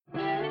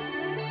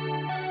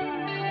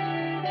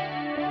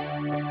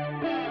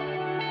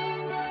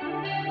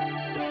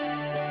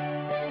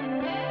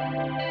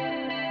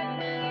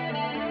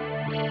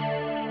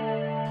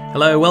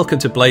Hello, welcome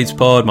to Blades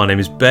Pod. My name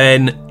is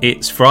Ben.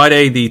 It's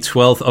Friday the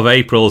 12th of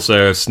April,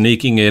 so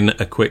sneaking in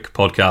a quick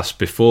podcast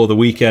before the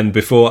weekend,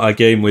 before our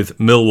game with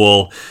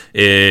Millwall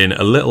in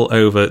a little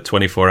over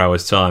 24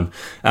 hours' time.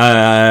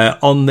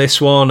 On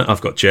this one, I've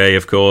got Jay,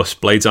 of course,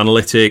 Blades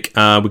Analytic.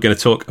 We're going to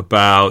talk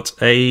about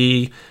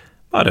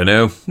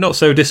not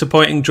so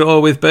disappointing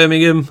draw with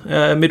Birmingham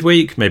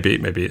midweek. Maybe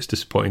it's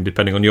disappointing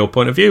depending on your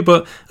point of view,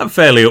 but I'm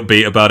fairly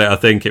upbeat about it. I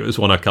think it was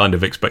one I kind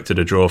of expected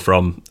a draw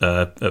from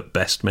at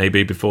best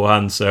maybe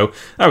beforehand, so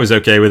I was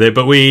okay with it.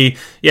 But we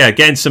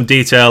gained some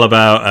detail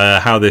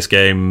about how this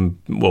game,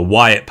 well,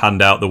 why it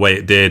panned out the way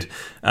it did.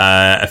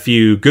 A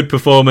few good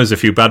performers, a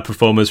few bad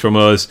performers from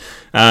us,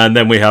 and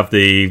then we have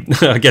the,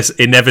 I guess,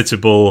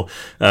 inevitable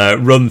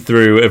run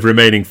through of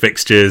remaining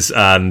fixtures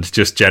and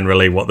just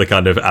generally what the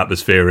kind of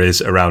atmosphere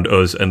is around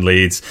us and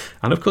Leeds,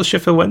 and of course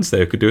Sheffield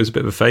Wednesday could do us a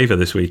bit of a favour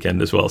this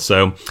weekend as well.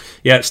 So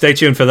stay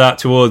tuned for that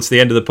towards the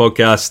end of the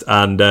podcast,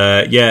 and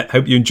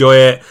hope you enjoy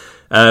it.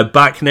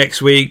 Back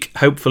next week,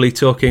 hopefully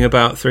talking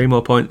about 3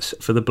 more points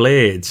for the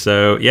Blades.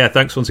 So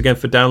thanks once again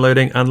for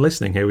downloading and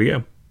listening. Here we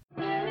go.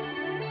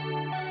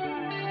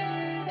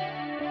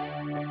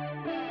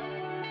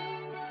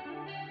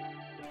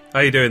 How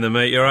you doing then,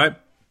 mate? You all right?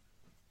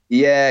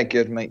 Yeah,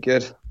 good, mate,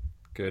 good.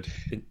 Good.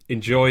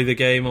 Enjoy the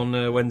game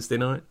on Wednesday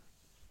night?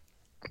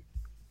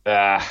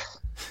 Yeah.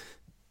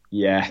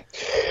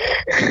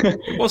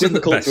 It wasn't the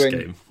best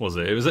game, was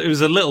it? It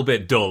was a little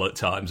bit dull at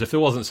times. If there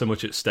wasn't so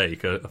much at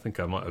stake, I think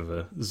I might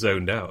have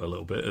zoned out a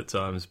little bit at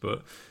times.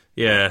 But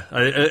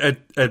a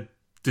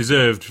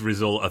deserved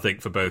result, I think,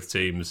 for both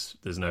teams.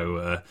 There's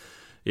no...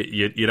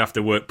 You'd have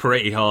to work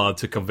pretty hard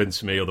to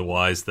convince me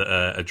otherwise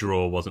that a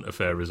draw wasn't a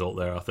fair result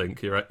there, I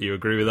think. You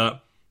agree with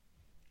that?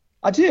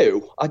 I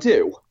do.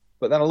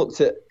 But then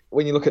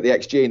when you look at the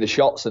XG and the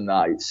shots and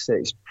that,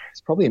 it's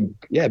probably in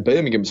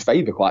Birmingham's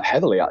favour quite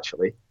heavily,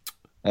 actually.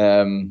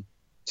 I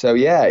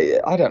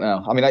don't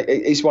know. I mean,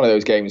 it's one of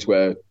those games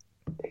where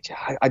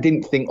I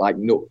didn't think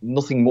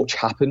nothing much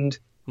happened.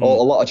 A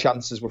lot of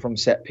chances were from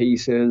set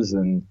pieces,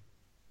 and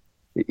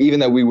even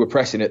though we were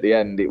pressing at the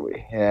end,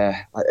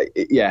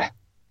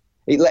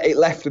 it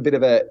left a bit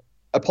of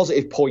a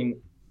positive point,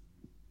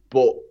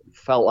 but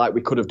felt like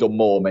we could have done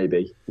more,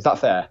 maybe. Is that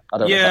fair? I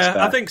don't know if that's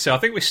fair. I think so. I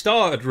think we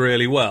started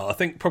really well. I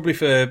think probably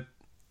for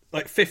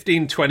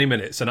 15, 20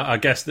 minutes, and I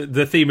guess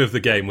the theme of the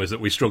game was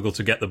that we struggled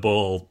to get the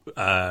ball,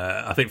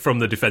 I think from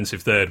the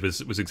defensive third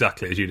was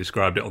exactly as you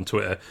described it on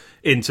Twitter,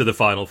 into the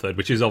final third,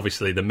 which is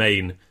obviously the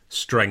main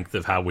strength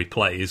of how we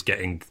play, is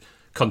getting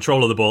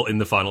control of the ball in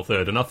the final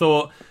third. And I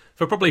thought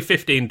for probably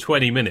 15,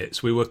 20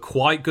 minutes, we were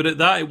quite good at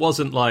that. It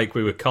wasn't like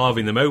we were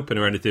carving them open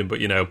or anything,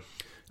 but,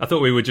 I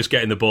thought we were just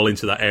getting the ball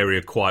into that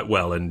area quite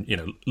well and,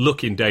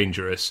 looking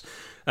dangerous.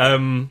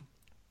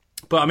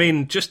 But, I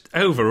mean, just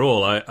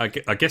overall,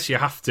 I guess you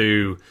have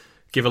to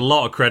give a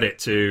lot of credit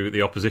to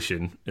the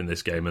opposition in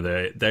this game.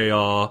 And they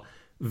are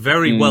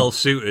very well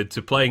suited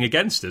to playing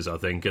against us, I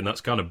think, and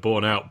that's kind of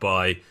borne out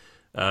by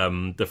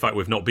the fact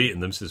we've not beaten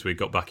them since we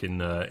got back in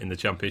the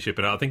Championship.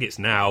 And I think it's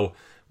now...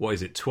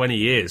 20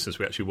 years since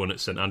we actually won at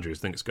St Andrews.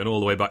 I think it's gone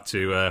all the way back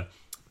to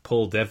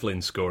Paul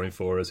Devlin scoring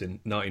for us in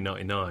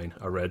 1999,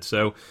 I read.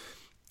 So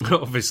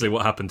obviously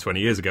what happened 20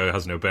 years ago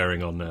has no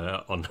bearing on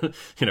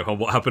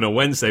what happened on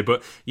Wednesday.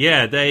 But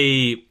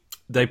they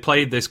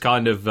played this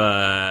kind of,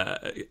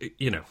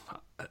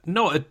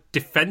 not a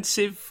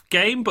defensive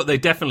game, but they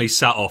definitely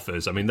sat off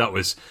us. I mean, I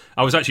was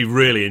actually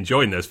really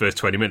enjoying those first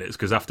 20 minutes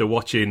because after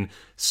watching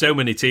so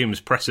many teams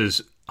press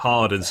us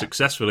hard and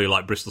successfully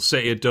like Bristol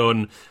City had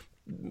done,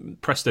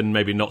 Preston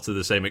maybe not to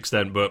the same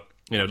extent, but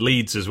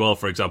Leeds as well,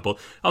 for example,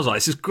 I was like,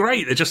 this is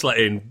great. They're just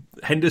letting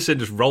Henderson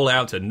just roll it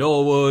out to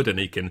Norwood, and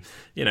he can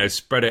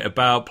spread it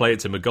about, play it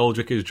to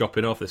McGoldrick who's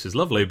dropping off. This is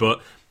lovely.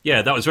 But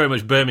that was very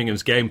much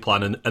Birmingham's game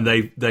plan, and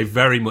they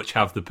very much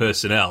have the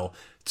personnel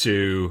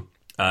to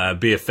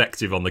be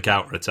effective on the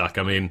counter attack.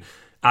 I mean,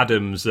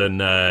 Adams and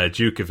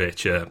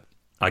Djukovic are,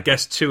 I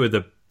guess, 2 of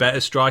the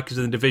better strikers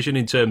in the division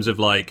in terms of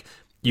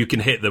you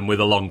can hit them with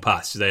a long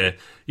pass. They're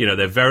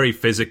very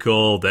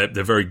physical. They're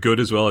very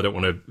good as well. I don't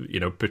want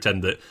to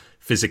pretend that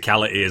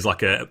physicality is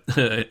like a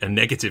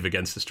negative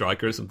against the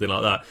striker or something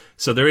like that.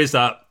 So there is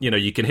that.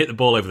 You can hit the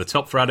ball over the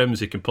top for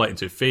Adams. You can play it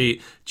into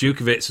feet.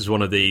 Djukovic is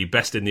one of the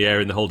best in the air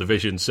in the whole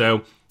division.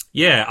 So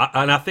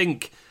and I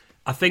think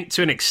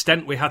to an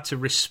extent we had to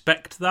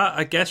respect that.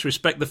 I guess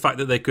respect the fact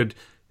that they could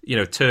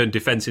turn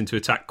defence into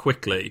attack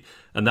quickly,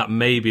 and that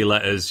maybe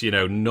let us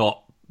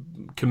not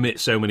commit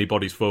so many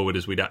bodies forward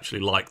as we'd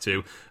actually like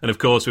to. And of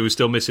course we were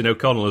still missing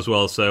O'Connell as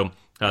well, so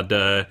had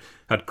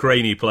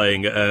Craney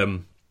playing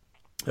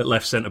at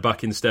left centre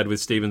back instead, with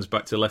Stevens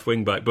back to left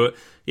wing back. But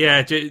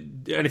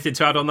anything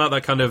to add on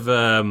that kind of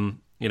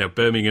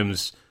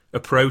Birmingham's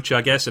approach,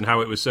 I guess, and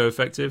how it was so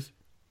effective?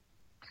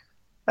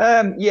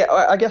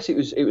 I guess it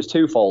was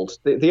twofold.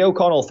 The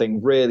O'Connell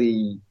thing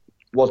really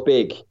was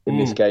big in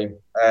this game,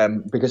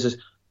 because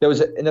there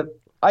was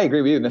I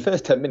agree with you. In the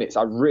first 10 minutes,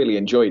 I really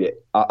enjoyed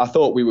it. I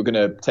thought we were going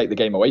to take the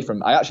game away from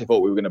them. I actually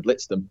thought we were going to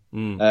blitz them,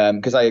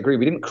 because I agree.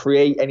 We didn't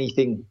create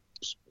anything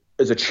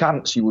as a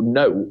chance you would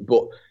know,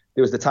 but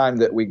there was the time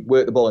that we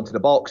worked the ball into the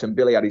box and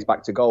Billy had his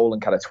back to goal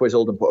and kind of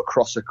twizzled and put a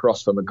cross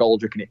across for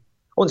McGoldrick, and I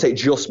wouldn't say it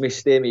just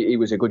missed him. He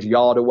was a good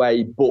yard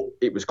away, but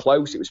it was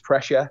close. It was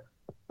pressure.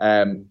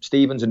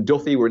 Stevens and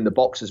Duffy were in the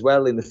box as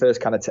well in the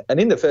first and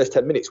in the first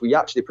 10 minutes, we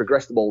actually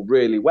progressed the ball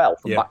really well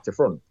from back to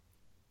front.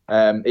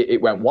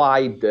 It went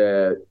wide.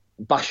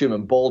 Basham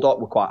and Baldock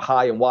were quite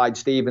high and wide.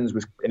 Stevens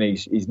was in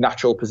his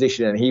natural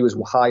position and he was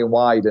high and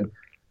wide, and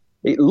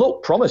it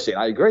looked promising.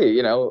 I agree.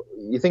 You know,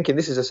 you're thinking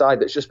this is a side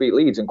that's just beat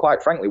Leeds, and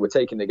quite frankly, we're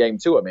taking the game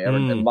to them here.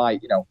 And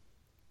might,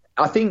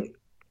 I think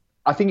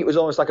it was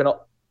almost like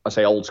I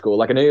say old school,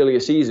 like an earlier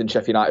season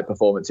Sheffield United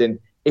performance.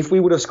 If we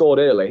would have scored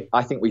early,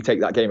 I think we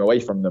take that game away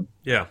from them.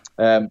 Yeah.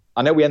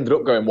 I know we ended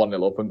up going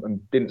 1-0 up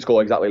and didn't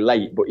score exactly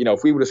late, but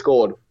if we would have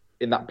scored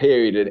in that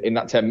period, in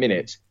that 10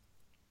 minutes,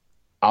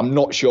 I'm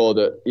not sure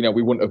that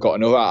we wouldn't have got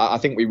another. I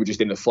think we were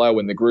just in the flow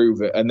and the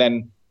groove, and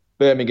then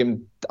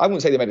Birmingham, I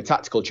wouldn't say they made a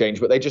tactical change,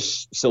 but they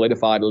just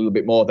solidified a little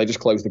bit more. They just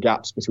closed the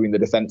gaps between the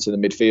defence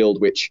and the midfield,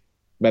 which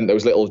meant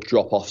those little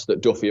drop-offs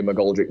that Duffy and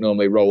McGoldrick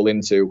normally roll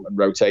into and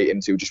rotate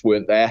into just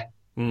weren't there.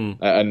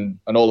 And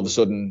all of a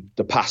sudden,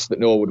 the pass that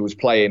Norwood was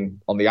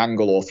playing on the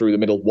angle or through the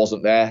middle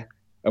wasn't there.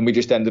 And we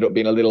just ended up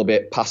being a little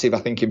bit passive, I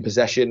think, in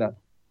possession.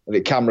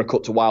 The camera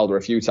cut to Wilder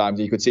a few times.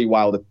 You could see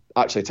Wilder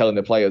actually telling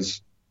the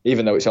players,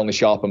 even though it's only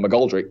Sharp and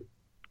McGoldrick,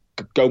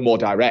 go more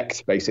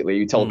direct, basically.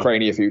 You tell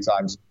Craney a few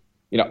times,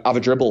 have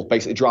a dribble,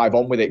 basically drive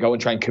on with it, go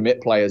and try and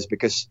commit players.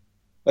 Because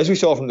as we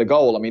saw from the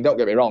goal, I mean, don't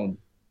get me wrong,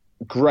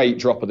 great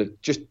drop of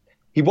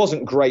he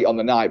wasn't great on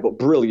the night, but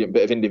brilliant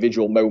bit of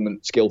individual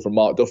moment skill from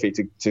Mark Duffy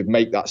to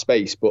make that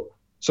space. But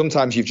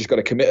sometimes you've just got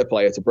to commit a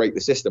player to break the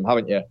system,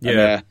 haven't you?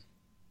 Yeah. And,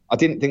 I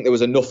didn't think there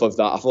was enough of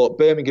that. I thought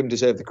Birmingham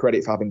deserved the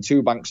credit for having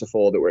two banks of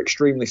four that were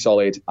extremely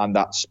solid, and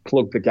that's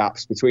plugged the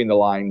gaps between the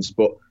lines.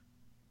 But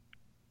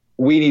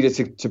we needed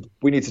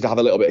to have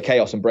a little bit of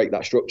chaos and break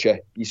that structure.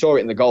 You saw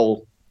it in the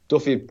goal.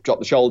 Duffy dropped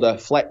the shoulder.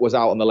 Fleck was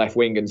out on the left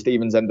wing, and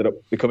Stevens ended up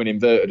becoming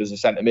inverted as a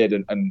centre mid.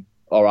 And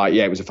all right,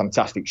 yeah, it was a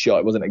fantastic shot.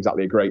 It wasn't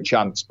exactly a great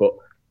chance, but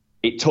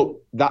it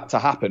took that to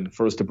happen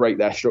for us to break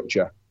their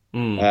structure.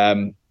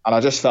 And I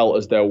just felt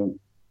as though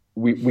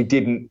we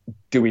didn't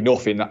do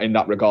enough in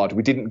that regard.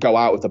 We didn't go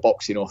out of the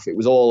box enough. It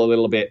was all a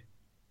little bit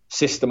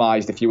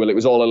systemised, if you will. It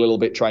was all a little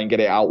bit try and get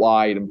it out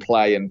wide and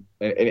play, and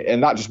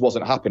that just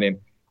wasn't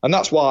happening. And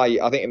that's why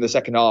I think in the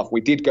second half we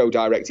did go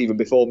direct even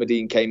before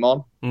Medine came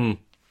on.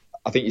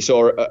 I think you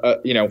saw,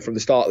 from the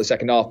start of the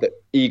second half that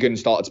Egan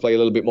started to play a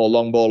little bit more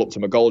long ball up to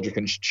McGoldrick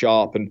and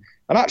Sharp. And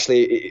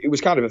actually, it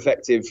was kind of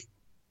effective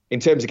in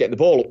terms of getting the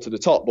ball up to the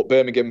top. But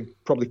Birmingham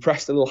probably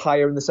pressed a little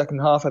higher in the second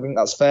half. I think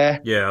that's fair.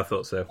 Yeah, I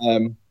thought so.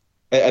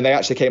 And they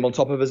actually came on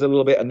top of us a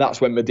little bit. And that's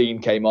when Medine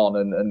came on.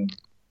 And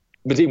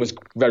Medine was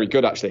very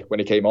good, actually, when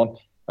he came on.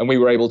 And we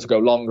were able to go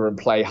longer and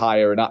play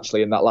higher. And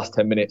actually, in that last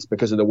 10 minutes,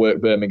 because of the work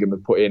Birmingham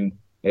had put in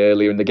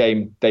earlier in the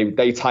game,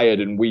 they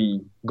tired and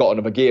we got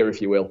another gear, if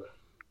you will.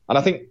 And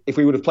I think if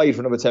we would have played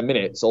for another 10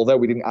 minutes, although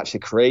we didn't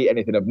actually create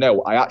anything of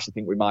note, I actually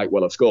think we might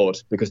well have scored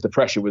because the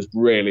pressure was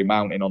really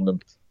mounting on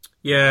them.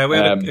 Yeah, we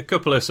had a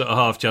couple of sort of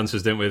half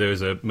chances, didn't we? There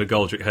was a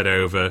McGoldrick header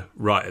over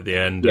right at the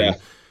end. Yeah. And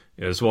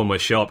there's one where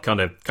Sharp kind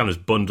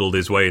of bundled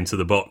his way into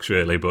the box,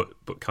 really, but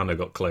kind of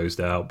got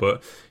closed out.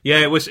 But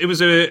yeah, it was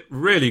a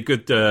really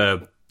good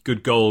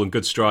goal and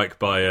good strike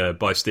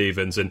by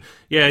Stevens. And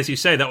yeah, as you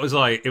say, that was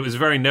it was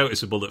very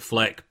noticeable that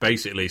Fleck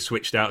basically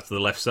switched out to the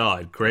left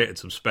side, created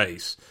some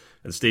space,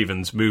 and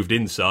Stevens moved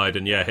inside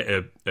and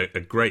hit a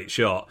great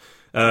shot.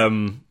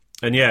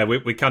 And yeah,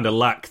 we kind of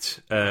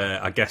lacked,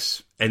 I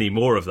guess, any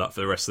more of that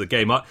for the rest of the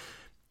game.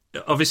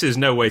 Obviously, there's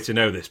no way to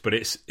know this, but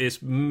it's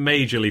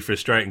majorly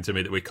frustrating to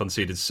me that we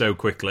conceded so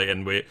quickly,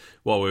 and we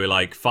were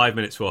like 5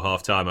 minutes before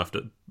half time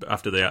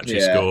after they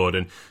actually scored,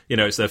 and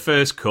it's their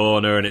first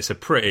corner, and it's a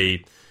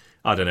pretty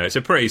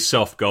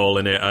soft goal,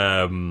 and it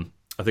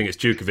I think it's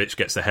Djukovic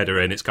gets the header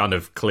in, it's kind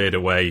of cleared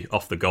away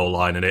off the goal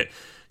line,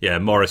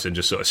 and Morrison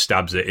just sort of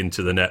stabs it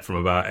into the net from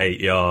about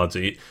 8 yards.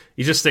 And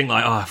you just think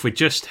if we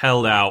just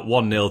held out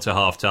 1-0 to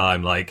half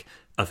time, I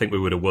think we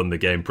would have won the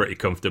game pretty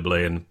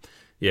comfortably. And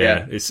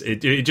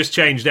it just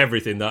changed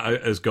everything that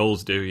as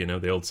goals do.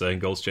 The old saying,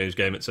 goals change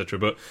game, etc.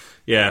 But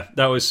yeah,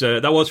 that was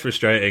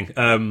frustrating.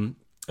 And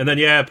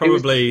then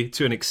probably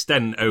to an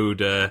extent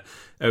owed a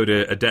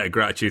debt of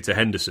gratitude to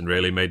Henderson.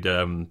 Really made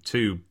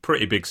two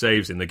pretty big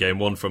saves in the game.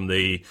 One from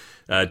the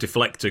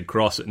deflected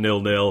cross at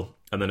 0-0.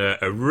 And then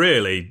a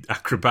really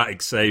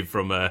acrobatic save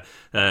from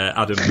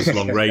Adams'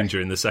 long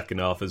ranger in the second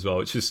half as well,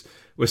 which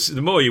was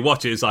the more you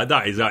watch it, it's like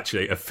that is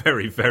actually a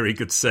very, very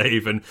good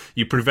save, and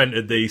you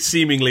prevented the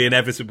seemingly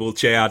inevitable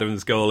Che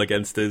Adams goal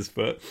against us.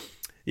 But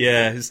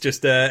yeah, it's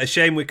just a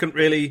shame we couldn't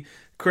really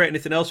create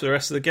anything else for the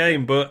rest of the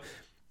game. But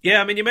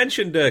yeah, I mean, you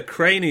mentioned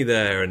Craney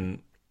there, and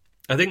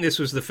I think this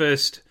was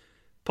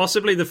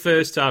possibly the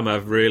first time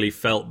I've really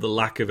felt the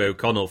lack of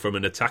O'Connell from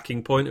an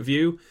attacking point of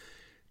view,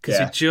 because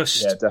he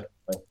just. Yeah, definitely.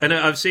 And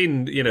I've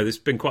seen, there's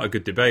been quite a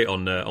good debate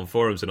on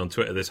forums and on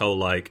Twitter, this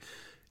whole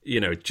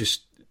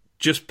just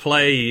just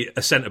play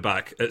a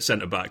centre-back at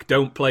centre-back.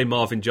 Don't play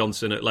Marvin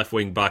Johnson at left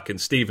wing-back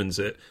and Stevens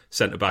at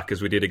centre-back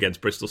as we did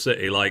against Bristol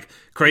City. Like,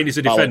 Craney's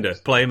a defender,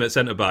 play him at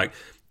centre-back.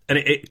 And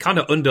it kind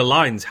of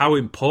underlines how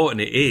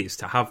important it is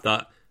to have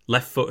that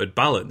left-footed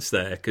balance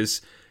there.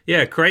 Because,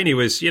 yeah, Craney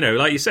was,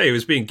 like you say, he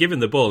was being given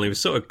the ball and he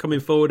was sort of coming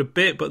forward a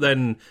bit, but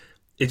then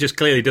it just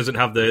clearly doesn't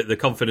have the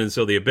confidence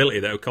or the ability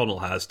that O'Connell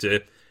has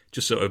to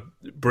just sort of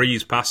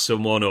breeze past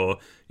someone or,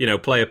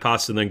 play a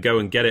pass and then go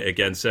and get it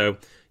again. So,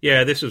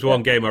 yeah, this was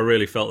one game I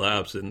really felt that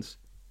absence.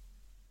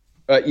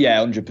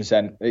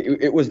 100%.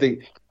 It was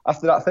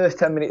after that first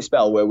 10-minute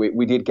spell where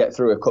we did get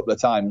through a couple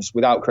of times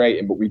without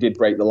creating, but we did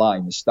break the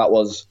lines.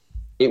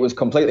 It was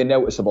completely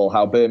noticeable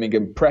how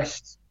Birmingham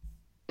pressed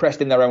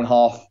in their own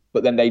half,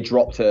 but then they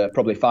dropped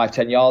probably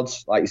 5-10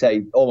 yards, like you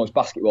say, almost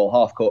basketball,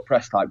 half-court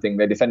press type thing.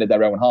 They defended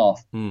their own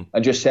half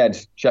and just said,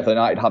 Sheffield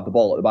United have the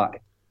ball at the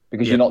back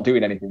because you're not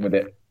doing anything with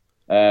it.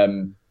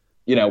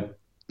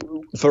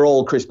 For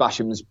all Chris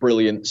Basham's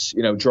brilliance,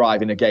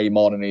 driving a game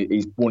on and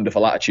his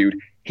wonderful attitude,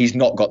 he's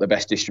not got the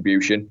best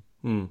distribution.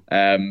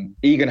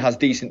 Egan has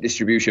decent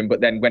distribution,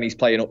 but then when he's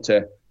playing up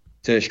to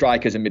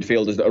strikers and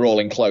midfielders that are all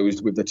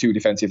enclosed with the two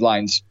defensive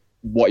lines,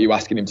 what are you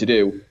asking him to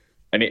do?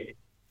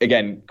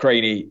 And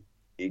Craney,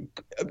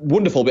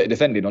 wonderful bit of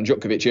defending on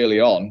Jutkovic early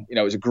on.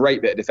 It was a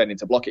great bit of defending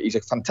to block it. He's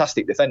a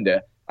fantastic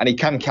defender and he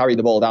can carry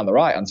the ball down the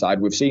right-hand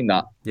side. We've seen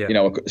that,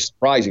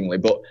 surprisingly,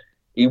 but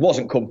he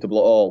wasn't comfortable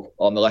at all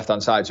on the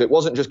left-hand side. So it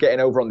wasn't just getting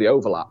over on the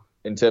overlap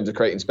in terms of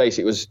creating space.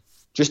 It was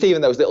just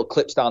even those little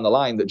clips down the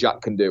line that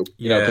Jack can do,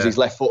 because he's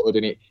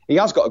left-footed and he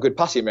has got a good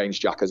passing range,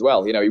 Jack, as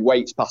well. He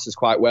weights passes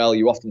quite well.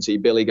 You often see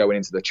Billy going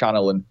into the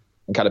channel and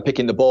kind of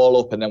picking the ball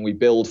up and then we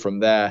build from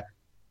there.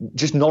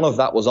 Just none of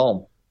that was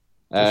on.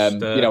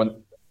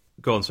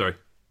 Go on, sorry.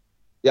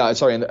 Yeah,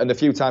 sorry. And the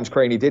few times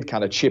Craney did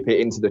kind of chip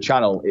it into the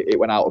channel, it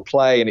went out of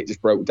play and it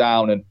just broke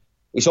down. And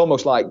it's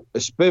almost like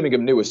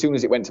Birmingham knew as soon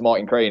as it went to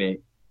Martin Craney,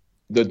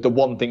 the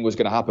one thing was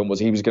going to happen was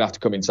he was going to have to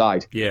come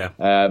inside. Yeah.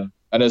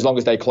 And as long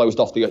as they closed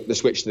off the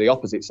switch to the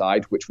opposite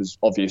side, which was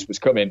obvious was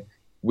coming,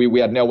 we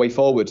had no way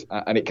forward.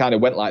 And it kind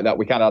of went like that.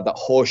 We kind of had that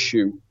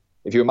horseshoe.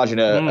 If you imagine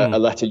a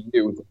letter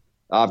U,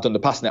 I've done the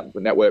pass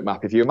network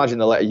map. If you imagine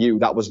the letter U,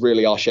 that was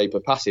really our shape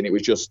of passing. It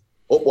was just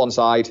up one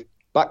side,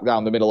 back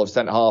down the middle of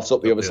centre halves,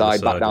 up the other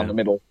side, back down the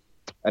middle.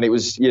 And it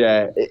was,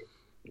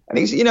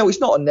 it's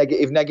not a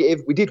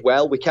negative. We did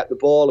well. We kept the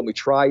ball and we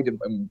tried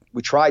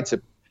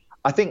to.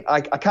 I think I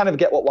kind of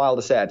get what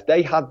Wilder said.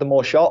 They had the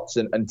more shots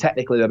and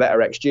technically the better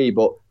XG,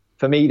 but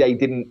for me, they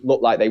didn't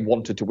look like they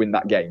wanted to win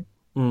that game.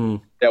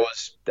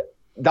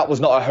 That was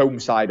not a home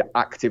side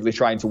actively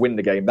trying to win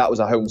the game. That was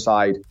a home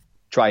side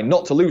trying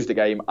not to lose the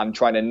game and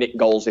trying to nick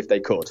goals if they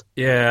could.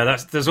 Yeah,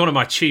 that's one of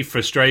my chief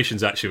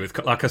frustrations actually with,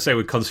 like I say,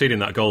 with conceding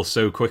that goal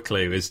so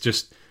quickly. Is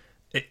just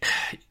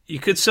you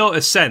could sort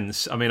of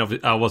sense. I mean,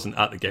 I wasn't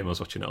at the game; I was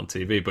watching it on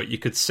TV, but you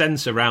could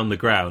sense around the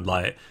ground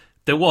like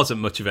there wasn't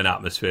much of an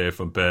atmosphere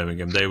from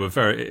Birmingham. They were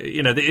very,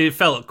 it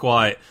felt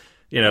quite,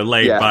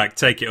 laid back,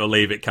 take it or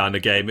leave it kind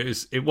of game.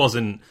 It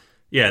wasn't.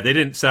 Yeah, they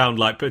didn't sound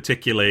like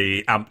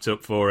particularly amped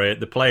up for it.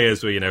 The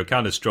players were,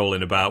 kind of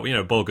strolling about.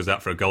 Ball goes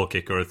out for a goal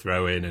kick or a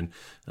throw in, and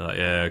like,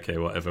 yeah, okay,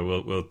 whatever.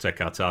 We'll take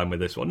our time with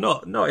this one.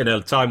 Not in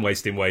a time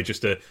wasting way,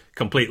 just a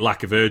complete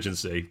lack of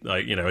urgency.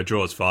 Like a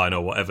draw's fine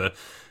or whatever.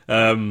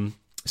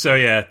 So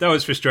yeah, that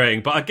was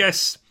frustrating. But I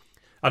guess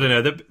I don't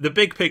know. The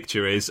big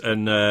picture is,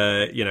 and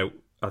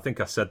I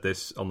think I said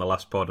this on the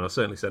last pod, and I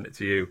certainly sent it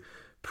to you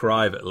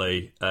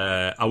privately.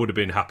 I would have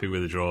been happy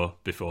with a draw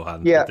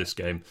beforehand with this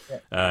game.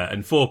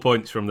 And 4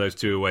 points from those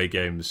two away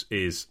games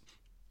is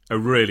a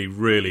really,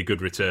 really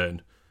good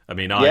return. I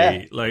mean,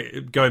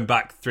 going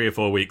back 3 or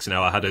 4 weeks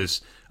now, I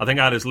think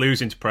I had us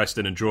losing to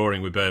Preston and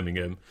drawing with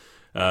Birmingham.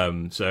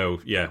 So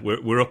yeah,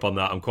 we're up on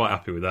that. I'm quite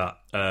happy with that.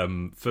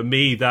 For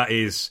me, that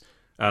is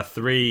our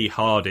 3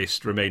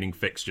 hardest remaining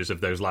fixtures of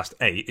those last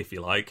 8, if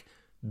you like.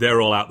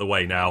 They're all out the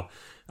way now.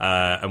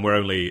 And we're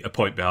only a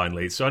point behind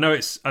Leeds. So I know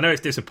it's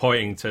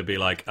disappointing to be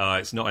like,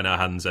 it's not in our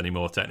hands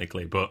anymore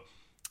technically, but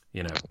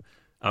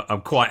I'm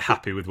quite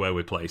happy with where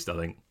we're placed. I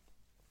think.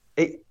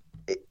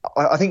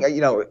 I think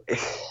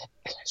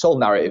it's all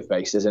narrative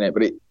based, isn't it?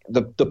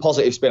 But the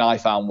positive spin I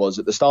found was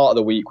at the start of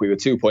the week we were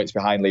 2 points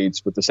behind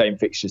Leeds with the same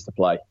fixtures to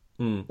play.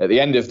 At the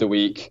end of the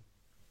week,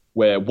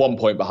 we're 1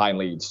 point behind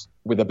Leeds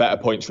with a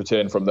better points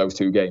return from those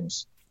 2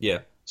 games. Yeah.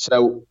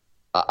 So,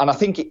 and I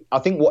think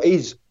what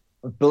is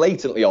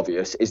blatantly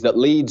obvious is that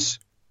Leeds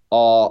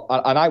are,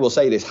 and I will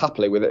say this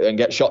happily with it and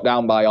get shot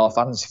down by our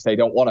fans if they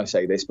don't want to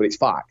say this, but it's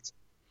fact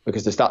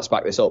because the stats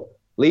back this up.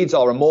 Leeds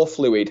are a more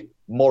fluid,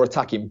 more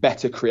attacking,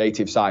 better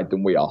creative side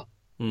than we are.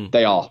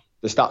 They are.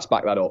 The stats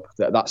back that up.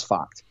 That's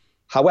fact.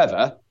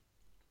 However,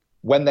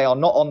 when they are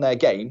not on their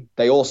game,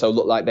 they also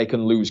look like they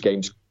can lose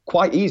games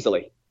quite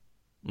easily.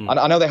 And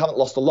I know they haven't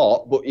lost a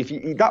lot, but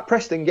that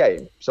Preston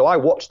game, so I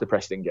watched the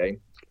Preston game,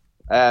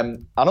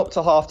 and up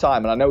to half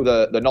time, and I know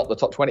the Not the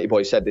Top 20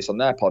 boys said this on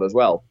their pod as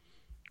well,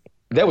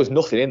 there was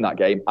nothing in that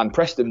game, and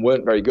Preston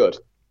weren't very good.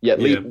 Yet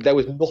there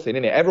was nothing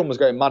in it. Everyone was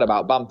going mad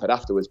about Bamford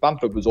afterwards.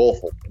 Bamford was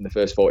awful in the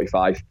first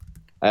 45.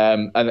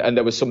 And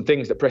there was some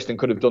things that Preston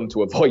could have done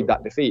to avoid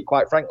that defeat.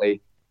 Quite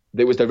frankly,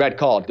 there was the red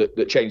card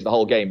that changed the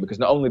whole game, because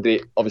not only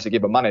did it obviously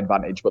give a man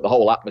advantage, but the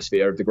whole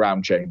atmosphere of the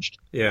ground changed.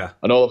 Yeah.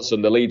 And all of a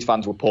sudden, the Leeds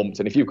fans were pumped.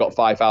 And if you've got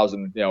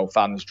 5,000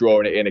 fans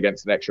drawing it in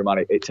against an extra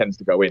man, it tends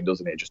to go in,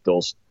 doesn't it? It just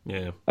does.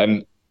 Yeah.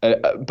 And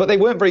but they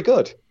weren't very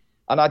good.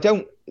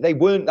 And they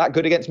weren't that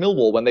good against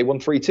Millwall when they won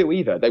 3-2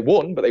 either. They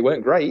won, but they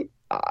weren't great.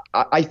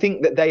 I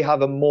think that they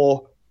have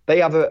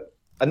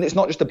and it's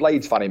not just a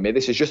Blades fan in me,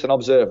 this is just an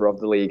observer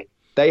of the league.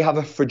 They have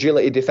a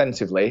fragility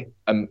defensively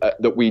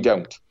that we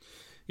don't.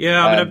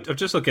 Yeah, I mean, I'm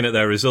just looking at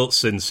their results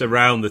since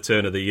around the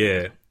turn of the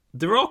year.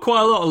 There are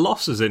quite a lot of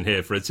losses in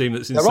here for a team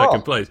that's in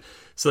second place.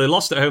 So they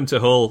lost at home to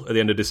Hull at the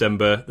end of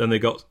December. Then they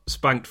got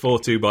spanked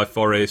 4-2 by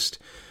Forest.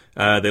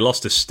 They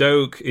lost to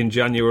Stoke in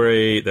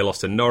January. They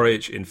lost to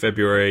Norwich in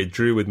February.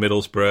 Drew with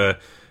Middlesbrough.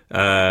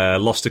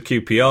 Lost to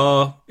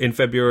QPR in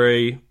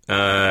February.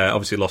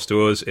 Obviously lost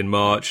to us in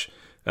March.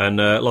 And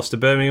lost to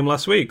Birmingham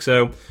last week.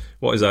 So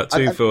what is that?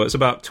 It's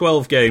about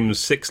 12 games,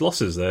 6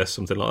 losses there,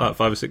 something like that,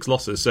 5 or 6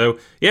 losses. So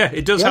yeah,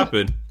 it does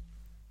happen.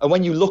 And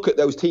when you look at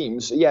those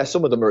teams,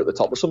 some of them are at the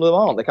top, but some of them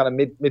aren't. They're kind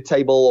of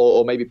mid-table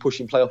or maybe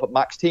pushing playoff at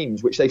max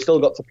teams, which they've still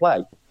got to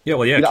play. Yeah,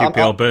 well,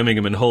 QPR,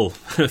 Birmingham, and Hull,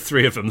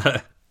 3 of them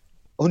there.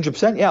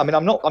 100%. Yeah, I mean,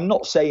 I'm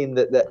not saying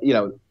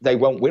that they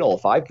won't win all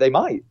 5. They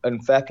might,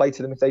 and fair play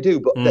to them if they do.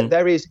 But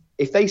there is,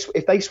 if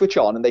they switch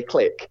on and they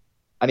click,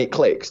 and it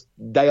clicks,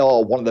 they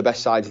are one of the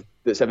best sides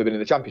that's ever been in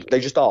the Championship. They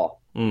just are,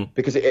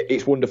 because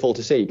it's wonderful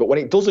to see. But when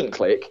it doesn't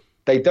click,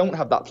 they don't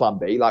have that plan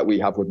B like we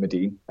have with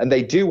Medine. And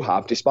they do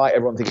have, despite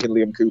everyone thinking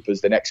Liam Cooper's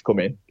the next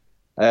coming,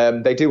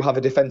 they do have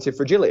a defensive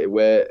fragility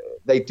where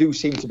they do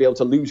seem to be able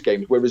to lose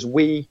games. Whereas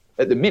we,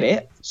 at the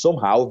minute,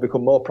 somehow have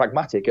become more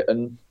pragmatic.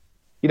 And,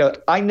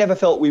 I never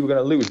felt we were going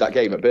to lose that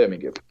game at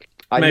Birmingham.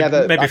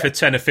 Maybe for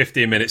 10 or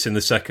 15 minutes in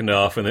the second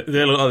half, and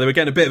they were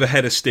getting a bit of a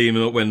head of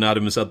steam when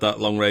Adams had that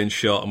long range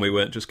shot, and we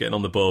weren't just getting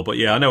on the ball. But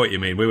yeah, I know what you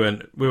mean. We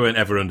weren't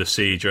ever under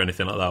siege or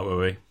anything like that, were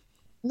we?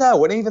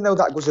 No, and even though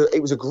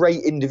it was a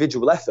great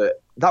individual effort,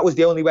 that was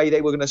the only way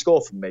they were going to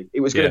score from me.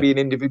 It was going to be an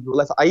individual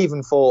effort. I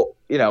even thought,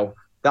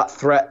 that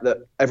threat that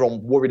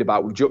everyone worried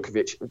about with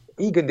Djukovic,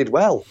 Egan did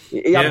well.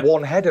 He had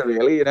one header,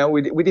 really.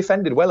 We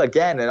defended well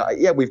again,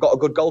 and we've got a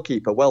good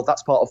goalkeeper. Well,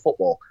 that's part of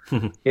football.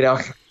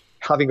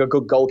 Having a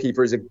good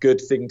goalkeeper is a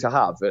good thing to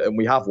have, and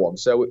we have one.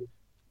 So,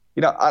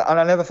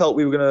 I never felt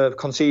we were going to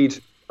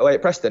concede away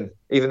at Preston,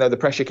 even though the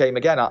pressure came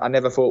again. I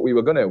never thought we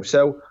were going to.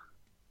 So,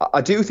 I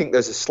do think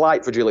there's a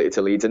slight fragility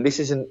to Leeds, and this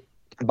isn't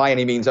by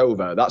any means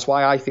over. That's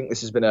why I think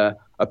this has been a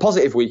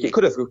positive week. It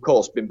could have, of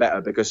course, been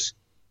better because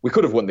we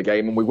could have won the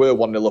game, and we were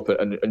 1-0 up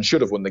and should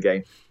have won the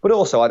game. But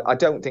also, I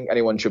don't think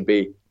anyone should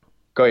be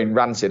going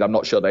rancid. I'm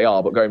not sure they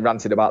are, but going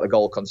rancid about the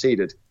goal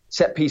conceded.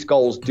 Set-piece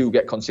goals do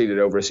get conceded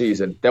over a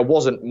season. There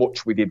wasn't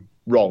much we did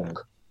wrong.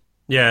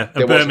 Yeah,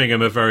 and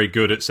Birmingham are very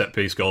good at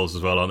set-piece goals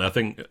as well. And I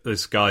think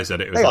this guy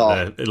said it was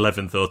their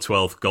 11th or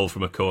 12th goal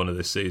from a corner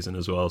this season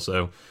as well.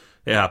 So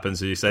it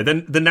happens, as you say.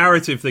 Then the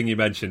narrative thing you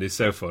mentioned is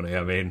so funny.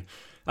 I mean,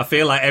 I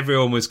feel like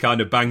everyone was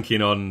kind of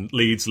banking on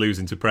Leeds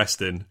losing to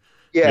Preston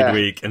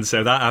midweek, and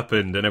so that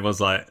happened, and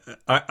everyone's like,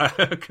 I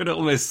could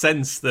almost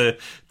sense the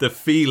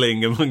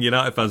feeling among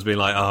United fans being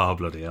like, oh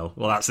bloody hell,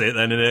 well that's it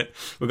then, innit?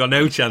 We've got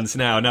no chance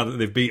now that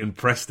they've beaten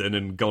Preston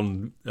and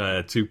gone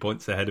 2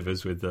 points ahead of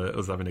us with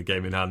us having a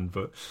game in hand.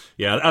 But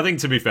yeah, I think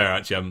to be fair,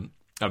 actually,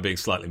 I'm being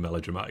slightly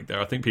melodramatic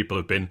there. I think people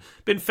have been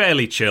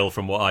fairly chill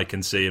from what I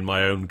can see in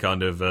my own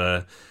kind of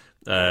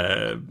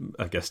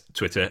I guess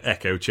Twitter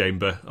echo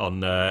chamber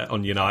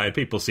on United.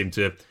 People seem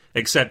to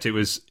accept it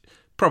was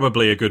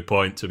probably a good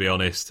point, to be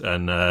honest,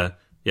 and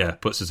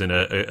puts us in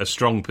a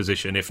strong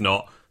position, if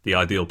not the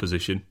ideal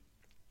position.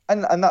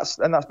 And that's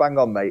bang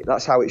on, mate.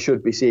 That's how it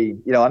should be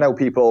seen. I know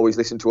people always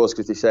listen to us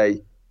because they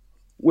say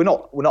we're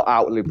not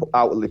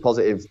outwardly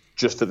positive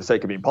just for the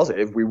sake of being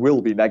positive. We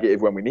will be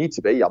negative when we need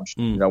to be.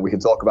 We can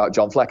talk about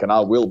John Fleck, and I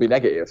will be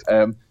negative.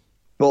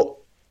 But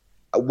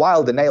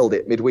Wilder nailed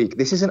it midweek.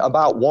 This isn't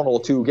about 1 or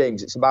 2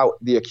 games. It's about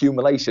the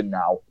accumulation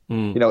now.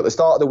 At the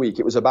start of the week,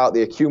 it was about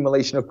the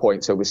accumulation of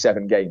points over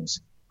 7 games.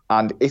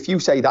 And if you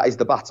say that is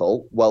the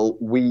battle, well,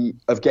 we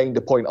have gained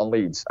a point on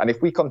Leeds. And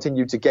if we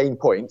continue to gain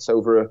points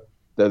over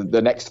the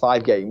next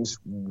 5 games,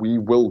 we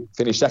will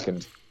finish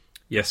second.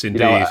 Yes,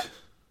 indeed.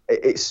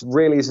 It's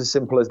really as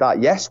simple as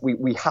that. Yes,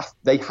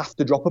 they have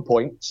to drop a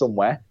point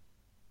somewhere.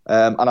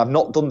 And I've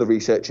not done the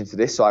research into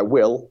this, so I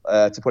will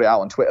to put it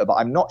out on Twitter. But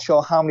I'm not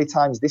sure how many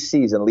times this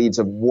season Leeds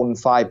have won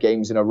 5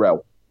 games in a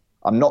row.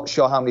 I'm not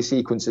sure how many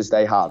sequences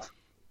they have,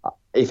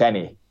 if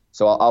any.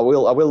 So I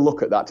will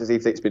look at that to see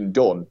if it's been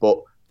done. But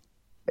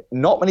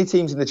not many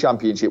teams in the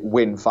Championship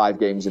win 5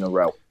 games in a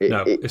row.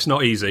 It's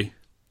not easy.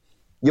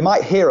 You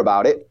might hear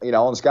about it,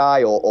 on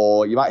Sky,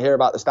 or you might hear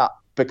about the stat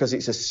because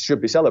it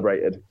should be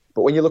celebrated.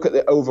 But when you look at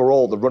the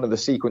run of the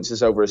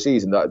sequences over a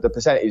season, the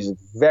percentage is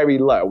very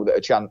low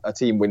that a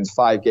team wins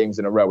 5 games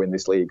in a row in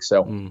this league.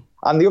 So,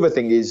 and the other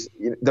thing is,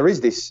 there is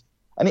this,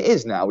 and it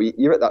is now,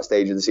 you're at that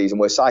stage of the season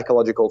where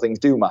psychological things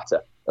do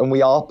matter. And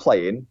we are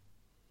playing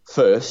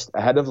first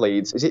ahead of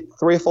Leeds. Is it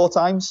 3 or 4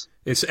 times?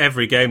 It's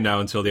every game now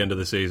until the end of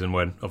the season,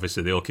 when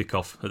obviously they all kick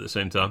off at the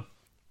same time.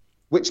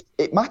 Which,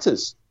 it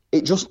matters.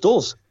 It just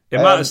does. It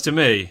matters to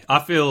me. I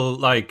feel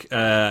like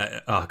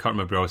I can't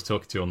remember who I was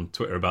talking to on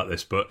Twitter about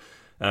this, but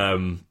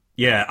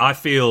I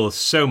feel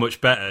so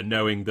much better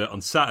knowing that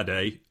on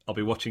Saturday I'll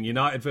be watching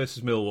United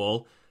versus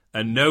Millwall,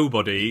 and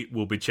nobody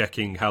will be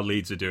checking how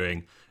Leeds are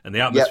doing, and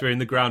the atmosphere in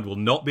the ground will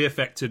not be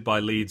affected by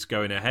Leeds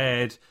going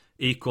ahead,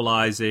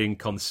 equalising,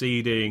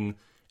 conceding,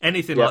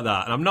 anything like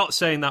that. And I'm not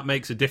saying that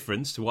makes a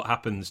difference to what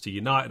happens to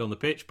United on the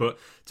pitch, but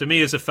to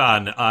me as a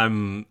fan,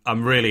 I'm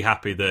really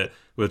happy that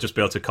we'll just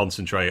be able to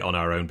concentrate on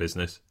our own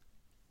business.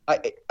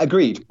 I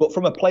agreed, but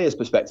from a player's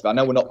perspective, I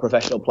know we're not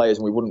professional players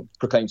and we wouldn't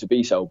proclaim to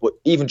be so, but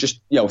even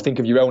just, think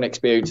of your own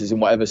experiences in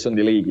whatever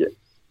Sunday league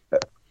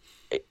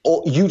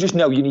you just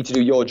know you need to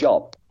do your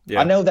job.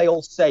 Yeah. I know they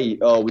all say,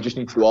 we just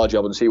need to do our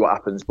job and see what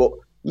happens, but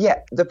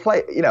the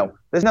play,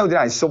 there's no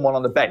denying someone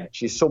on the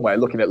bench is somewhere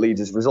looking at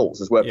Leeds'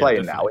 results as we're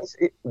playing definitely.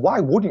 Now. Why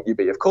wouldn't you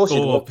be? Of course,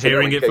 or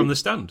hearing it from the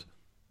stand.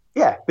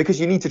 Yeah, because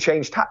you need to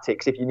change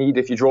tactics if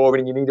you're drawing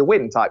and you need a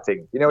win type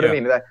thing. You know what I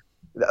mean?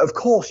 Of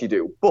course you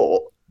do,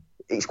 but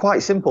it's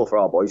quite simple for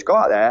our boys. Go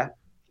out there,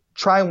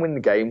 try and win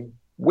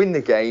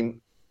the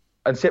game,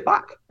 and sit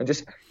back. And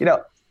just,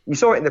 you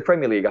saw it in the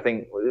Premier League, I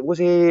think, was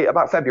it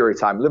about February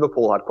time?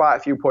 Liverpool had quite a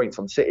few points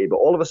on City, but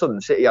all of a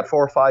sudden City had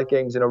 4 or 5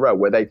 games in a row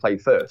where they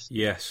played first.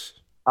 Yes.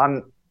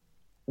 And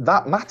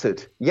that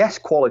mattered. Yes,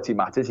 quality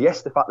matters.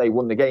 Yes, the fact they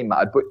won the game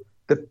mattered.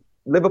 But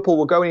Liverpool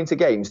were going into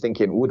games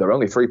thinking, they're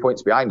only 3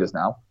 points behind us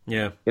now.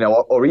 Yeah.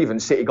 Or even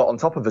City got on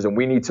top of us and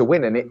we need to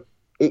win. And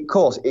it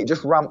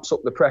just ramps up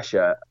the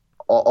pressure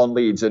on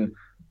Leeds, and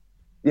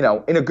in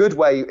a good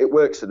way it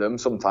works for them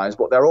sometimes,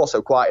 but they're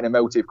also quite an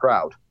emotive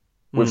crowd.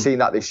 We've seen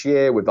that this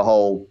year with the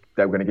whole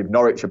they were going to give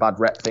Norwich a bad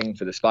rep thing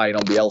for the spying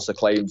on Bielsa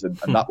claims, and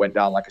that went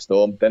down like a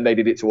storm. Then they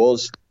did it to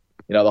us,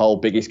 the whole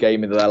biggest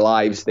game of their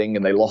lives thing,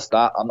 and they lost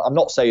that. I'm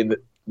not saying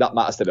that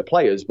matters to the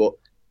players, but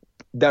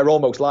they're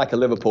almost like a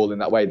Liverpool in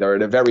that way. They're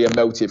a very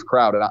emotive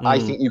crowd, and I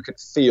think you can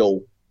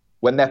feel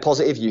when they're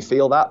positive, you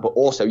feel that, but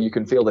also you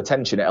can feel the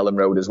tension at Ellen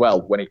Road as well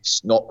when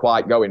it's not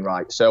quite going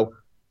right. So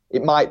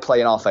it might play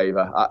in our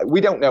favour.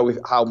 We don't know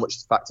how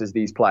much factors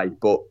these play,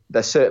 but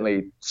there's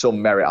certainly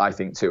some merit, I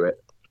think, to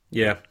it.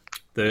 Yeah.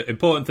 The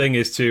important thing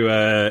is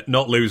to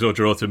not lose or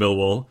draw to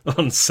Millwall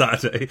on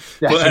Saturday.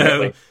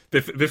 But,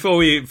 before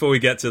we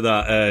get to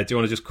that, do you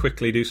want to just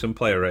quickly do some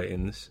player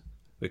ratings?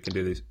 We can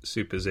do these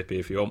super zippy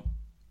if you want.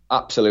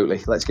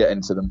 Absolutely. Let's get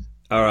into them.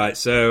 All right.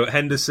 So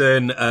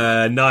Henderson,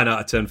 9 out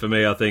of 10 for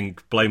me. I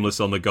think blameless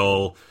on the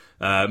goal.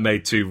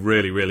 Made 2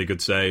 really, really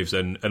good saves,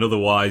 and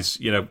otherwise,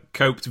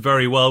 coped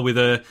very well with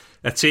a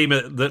team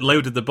that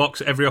loaded the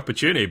box every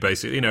opportunity,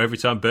 basically. Every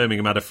time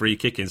Birmingham had a free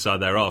kick inside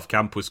their half,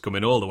 Camp was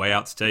coming all the way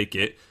out to take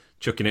it,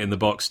 chucking it in the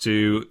box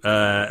to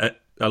a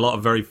lot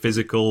of very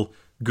physical,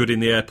 good in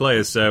the air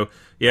players. So,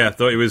 yeah, I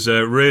thought it was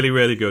a really,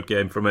 really good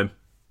game from him.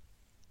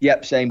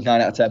 Yep, same,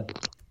 9 out of 10.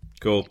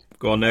 Cool.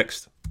 Go on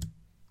next.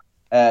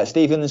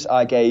 Stephens,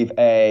 I gave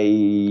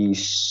a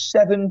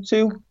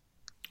 7-2.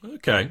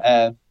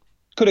 Okay.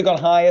 Could have gone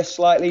higher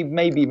slightly,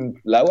 maybe even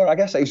lower, I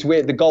guess. It's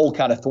weird. The goal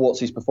kind of thwarts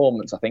his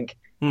performance, I think,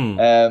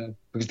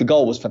 because the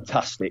goal was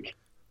fantastic.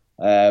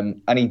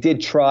 And he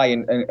did try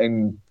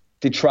and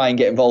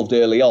get involved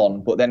early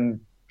on, but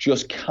then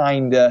just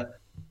kind of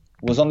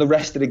was on the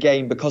rest of the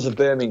game because of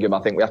Birmingham.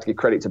 I think we have to give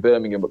credit to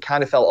Birmingham, but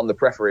kind of felt on the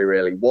periphery,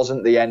 really.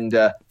 Wasn't the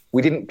ender.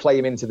 We didn't play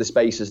him into the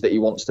spaces that he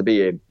wants to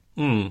be in.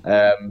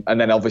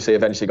 And then obviously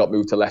eventually got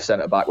moved to left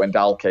centre-back when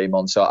Dal came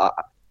on. So,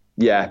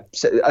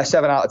 a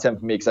 7 out of 10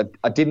 for me, because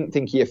I didn't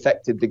think he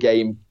affected the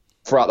game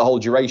throughout the whole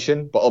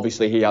duration, but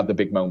obviously he had the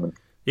big moment.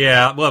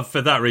 Yeah, well,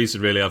 for that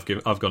reason, really, I've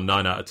gone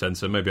 9 out of 10,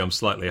 so maybe I'm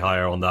slightly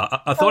higher on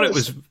that. I thought it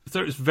was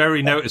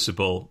very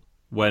noticeable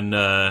when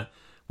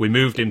we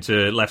moved him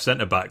to left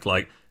centre-back.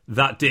 Like,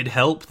 that did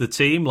help the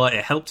team. Like,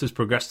 it helped us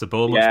progress the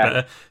ball much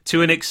better.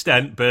 To an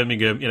extent,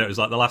 Birmingham, it was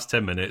like the last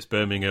 10 minutes,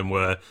 Birmingham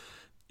were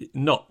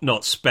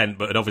not spent,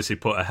 but had obviously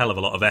put a hell of a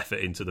lot of effort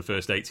into the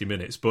first 80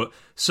 minutes. But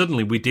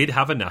suddenly we did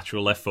have a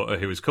natural left footer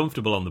who was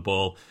comfortable on the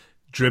ball,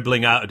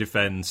 dribbling out of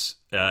defence,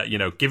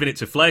 giving it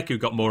to Fleck, who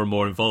got more and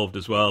more involved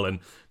as well, and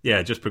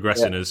just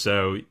progressing us.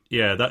 So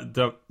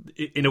that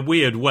in a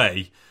weird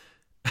way,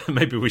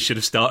 maybe we should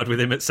have started with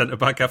him at centre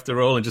back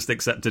after all, and just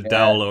accepted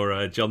Dowell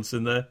or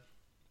Johnson there.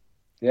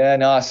 Yeah,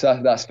 no,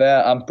 that's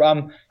fair.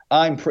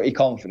 I'm pretty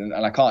confident,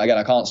 and I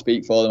can't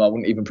speak for them. I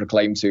wouldn't even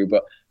proclaim to,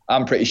 but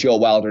I'm pretty sure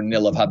Wilder and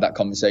Nil have had that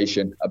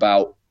conversation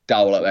about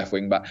Dowell at left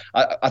wing back.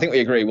 I think we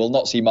agree. We'll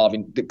not see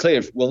Marvin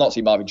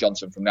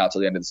Johnson from now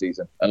till the end of the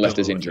season unless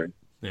there's injury.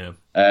 Yeah.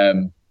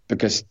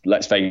 Because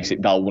let's face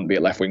it, Dowell wouldn't be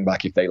at left wing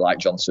back if they like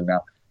Johnson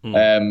now.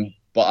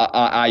 But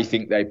I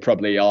think they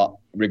probably are.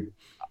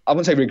 I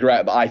wouldn't say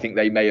regret, but I think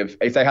they may have.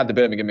 If they had the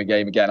Birmingham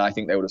game again, I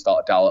think they would have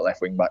started Dowell at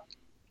left wing back.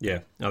 Yeah,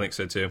 I think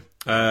so too.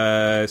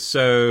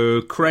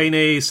 So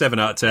Craney, 7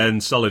 out of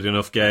 10, solid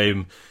enough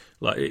game.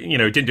 Like,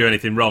 didn't do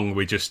anything wrong.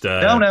 We just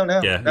no.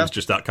 Yeah, it was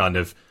just that kind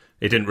of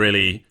it didn't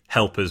really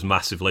help us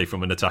massively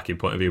from an attacking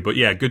point of view. But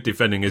yeah, good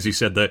defending, as you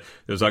said. There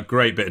was that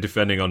great bit of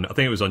defending on. I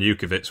think it was on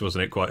Jukovic,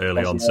 wasn't it? Quite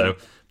early on. So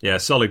yeah,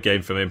 solid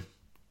game from him.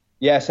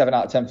 Yeah, 7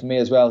 out of 10 for me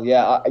as well.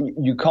 Yeah,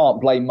 you can't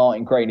blame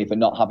Martin Craney for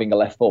not having a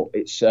left foot.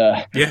 It's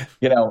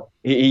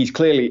he's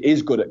clearly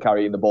is good at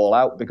carrying the ball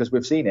out because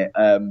we've seen it,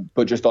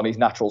 but just on his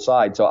natural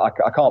side. So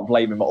I can't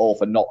blame him at all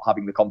for not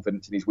having the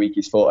confidence in his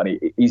weakest foot,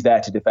 and he's there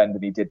to defend,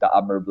 and he did that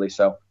admirably.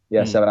 So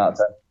yeah, 7 out of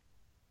 10.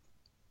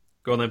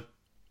 Go on then.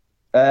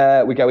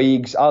 We go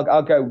Eags.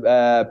 I'll go.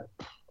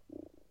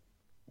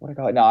 What I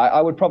got? No,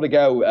 I would probably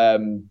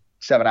go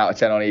 7 out of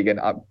 10 on Egan.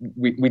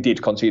 We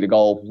did concede a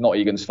goal. It's not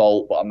Egan's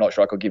fault, but I'm not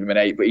sure I could give him an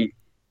 8. But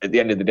at the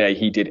end of the day,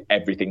 he did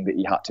everything that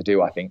he had to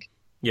do, I think.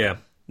 Yeah.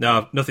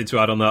 No, nothing to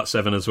add on that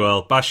 7 as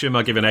well. Basham,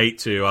 I give an 8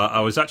 to. I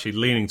was actually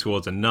leaning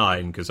towards a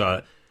 9 because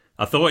I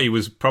thought he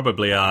was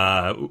probably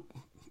our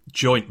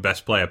joint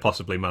best player,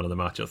 possibly man of the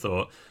match, I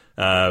thought.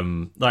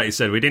 Like you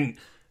said, we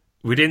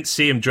didn't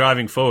see him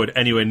driving forward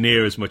anywhere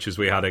near as much as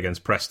we had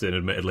against Preston,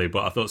 admittedly,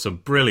 but I thought some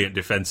brilliant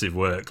defensive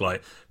work,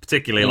 like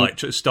particularly like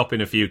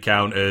stopping a few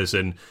counters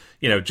and,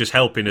 you know, just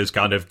helping us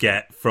kind of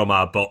get from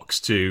our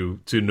box to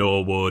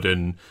Norwood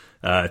and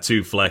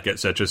to Fleck,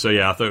 etc. So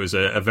yeah, I thought it was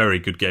a very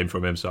good game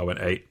from him, so I went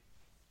 8.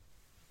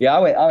 Yeah,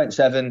 I went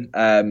 7.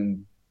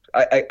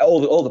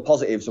 All the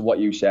positives of what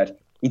you said.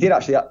 He did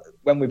actually,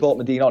 when we brought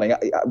Medina on,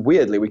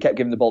 weirdly, we kept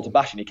giving the ball to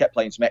Bash and he kept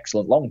playing some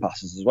excellent long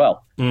passes as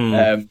well.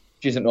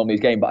 Which isn't normally his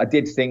game, but I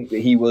did think that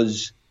he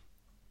was,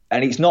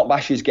 and it's not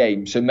Bash's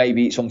game, so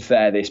maybe it's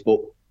unfair this,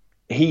 but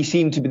he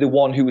seemed to be the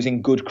one who was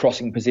in good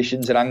crossing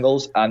positions and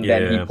angles, and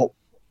then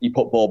he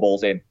put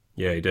balls in.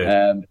 Yeah, he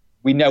did.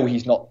 We know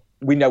he's not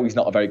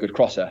a very good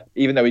crosser,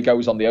 even though he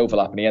goes on the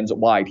overlap and he ends up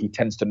wide. He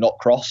tends to not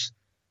cross.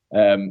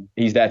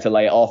 He's there to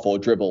lay it off or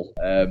dribble.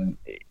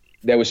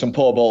 There were some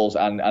poor balls,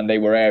 and they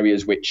were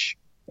areas which,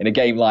 in a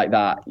game like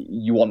that,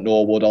 you want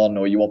Norwood on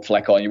or you want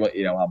Fleck on.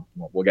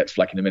 We'll get to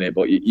Fleck in a minute,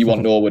 but you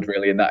want Norwood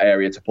really in that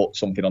area to put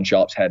something on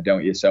Sharp's head,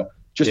 don't you? So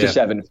just a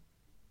 7.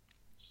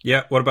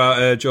 Yeah. What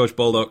about George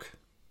Baldock?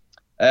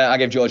 I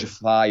gave George a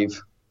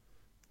 5.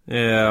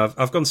 Yeah,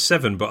 I've gone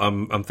 7, but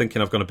I'm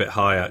thinking I've gone a bit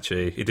high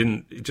actually. He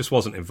just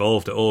wasn't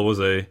involved at all, was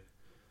he?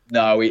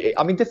 No,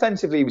 I mean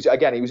defensively he was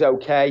okay.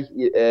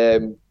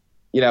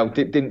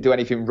 Didn't do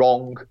anything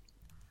wrong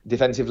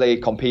defensively.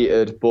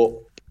 Competed, but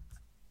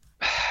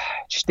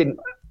just didn't.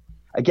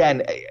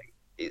 Again,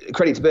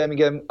 credit to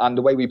Birmingham, and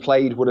the way we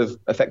played would have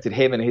affected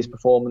him and his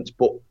performance,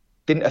 but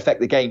didn't affect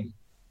the game.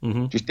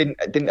 Just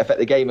didn't affect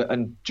the game.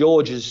 And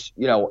George's,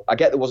 I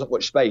get there wasn't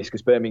much space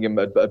because Birmingham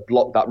had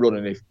blocked that run,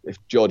 and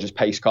if George's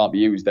pace can't be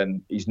used,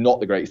 then he's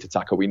not the greatest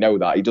attacker. We know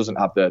that he doesn't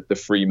have the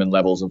Freeman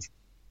levels of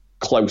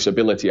close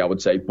ability, I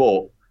would say,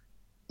 but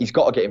he's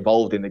got to get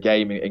involved in the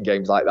game in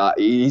games like that.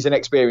 He's an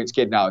experienced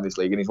kid now in this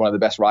league, and he's one of the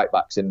best right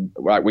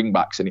wing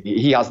backs, and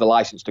he has the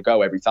license to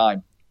go every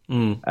time.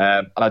 And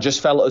I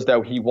just felt as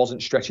though he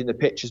wasn't stretching the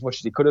pitch as much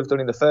as he could have done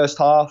in the first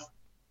half.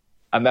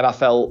 And then I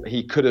felt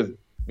he could have,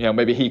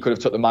 maybe he could have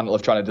took the mantle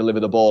of trying to deliver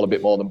the ball a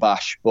bit more than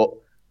Bash. But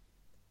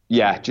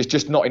yeah,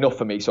 just not enough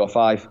for me. So a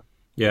 5.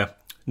 Yeah.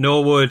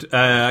 Norwood,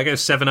 I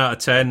guess 7 out of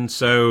 10.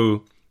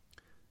 So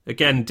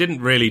again, didn't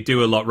really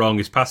do a lot wrong.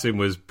 His passing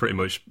was pretty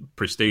much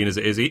pristine as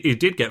it is. He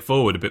did get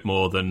forward a bit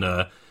more than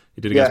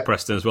he did against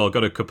Preston as well.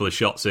 Got a couple of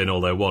shots in,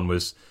 although one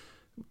was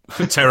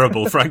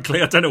terrible,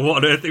 frankly. I don't know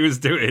what on earth he was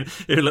doing.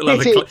 It looked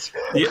like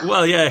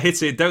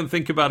hit it. Don't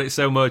think about it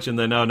so much, and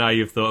then now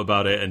you've thought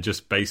about it and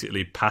just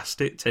basically passed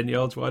it 10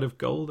 yards wide of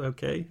goal.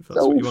 Okay, if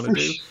that's what you want to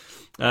do.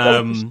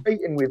 So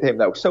frustrating with him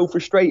though. So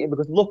frustrating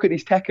because look at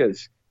his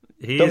techers.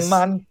 The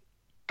man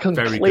can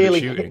very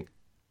clearly good at shooting.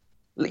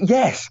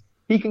 Yes,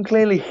 he can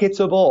clearly hit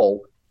a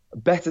ball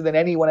better than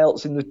anyone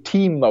else in the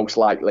team, most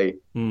likely.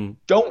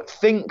 Don't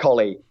think,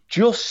 Collie.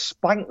 Just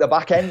spank the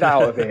back end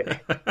out of it.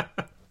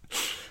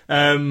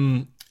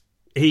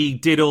 He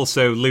did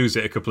also lose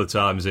it a couple of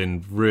times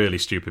in really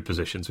stupid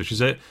positions, which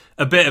is a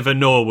bit of a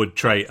Norwood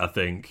trait, I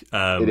think.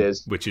 It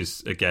is. Which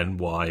is, again,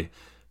 why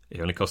he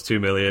only cost 2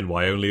 million,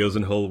 why only us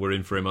and Hull were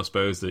in for him, I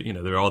suppose. That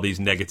there are these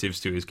negatives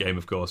to his game,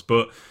 of course.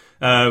 But,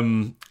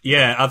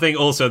 I think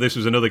also this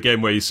was another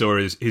game where you saw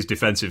his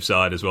defensive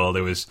side as well.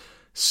 There was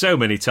so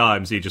many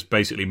times he just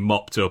basically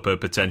mopped up a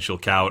potential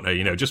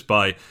counter, just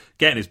by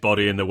getting his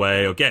body in the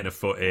way or getting a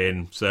foot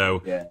in.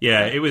 So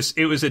it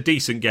was a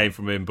decent game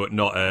from him, but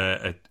not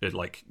a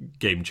like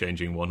game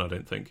changing one, I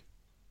don't think.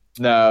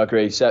 No, I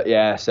agree.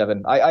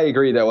 7. I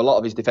agree though. A lot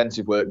of his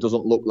defensive work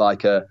doesn't look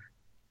like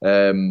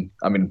I'm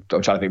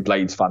trying to think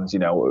Blades fans,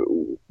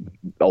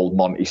 old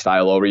Monty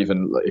style, or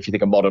even if you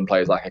think of modern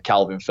players like a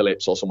Calvin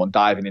Phillips or someone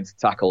diving into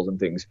tackles and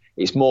things.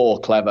 It's more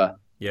clever.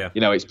 Yeah,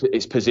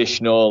 it's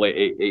positional.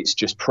 It's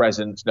just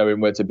presence, knowing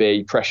where to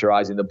be,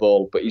 pressurising the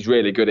ball. But he's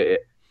really good at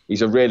it.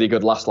 He's a really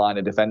good last line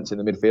of defence in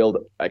the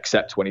midfield,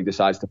 except when he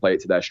decides to play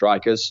it to their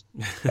strikers.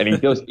 And he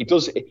does.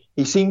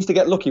 He seems to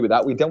get lucky with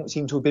that. We don't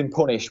seem to have been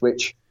punished,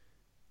 which,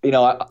 I'm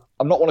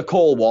not want to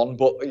call one,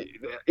 but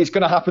it's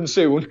going to happen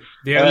soon.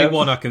 The only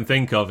one I can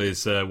think of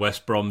is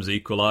West Brom's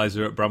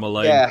equaliser at Bramall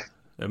Lane. Yeah.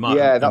 It might,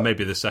 Yeah, and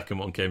maybe the second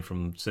one came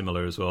from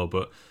similar as well.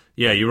 But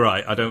yeah, you're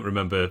right. I don't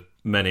remember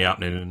many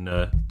happening,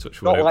 and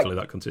touch wood, hopefully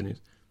that continues.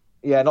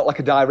 Yeah, not like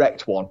a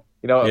direct one.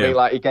 You know what I mean?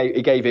 Like he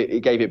gave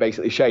it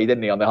basically shade,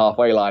 didn't he, on the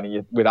halfway line,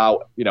 and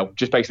without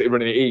just basically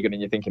running it Egan,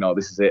 and you're thinking, oh,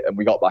 this is it, and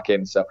we got back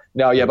in. So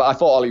no, yeah, but I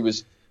thought Ollie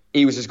was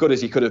as good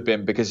as he could have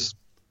been, because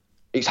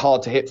it's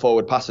hard to hit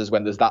forward passes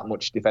when there's that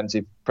much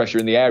defensive pressure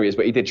in the areas,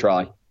 but he did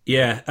try.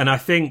 Yeah, and I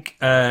think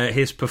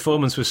his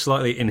performance was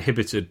slightly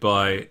inhibited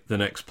by the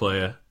next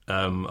player.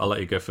 I'll let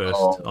you go first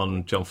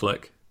on John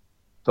Fleck.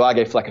 So I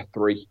gave Fleck a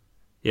 3.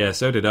 Yeah,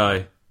 so did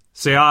I.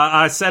 See,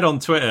 I said on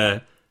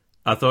Twitter,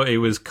 I thought he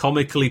was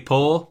comically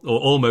poor, or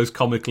almost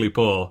comically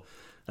poor.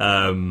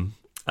 A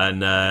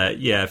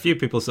few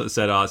people sort of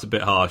said, it's a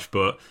bit harsh,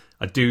 but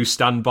I do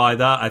stand by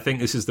that. I think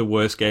this is the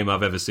worst game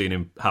I've ever seen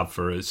him have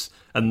for us.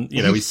 And,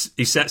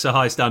 he sets a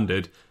high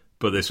standard,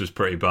 but this was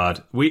pretty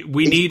bad. We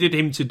needed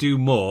him to do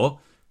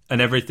more,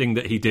 and everything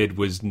that he did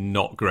was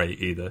not great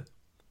either.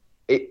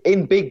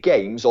 In big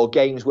games, or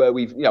games where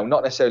we've,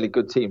 not necessarily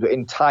good teams, but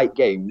in tight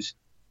games,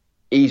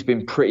 he's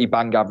been pretty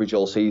bang average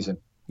all season.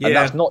 Yeah. And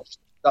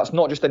that's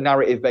not just a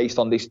narrative based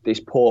on this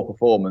poor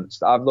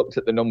performance. I've looked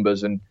at the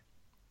numbers, and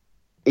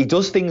he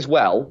does things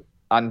well,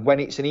 and when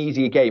it's an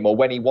easier game, or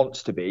when he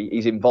wants to be,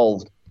 he's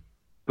involved.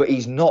 But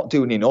he's not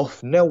doing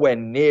enough, nowhere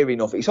near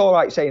enough. It's all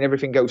right saying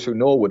everything goes through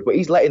Norwood, but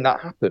he's letting that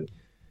happen.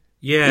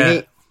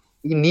 Yeah.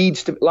 He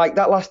needs to, like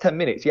that last 10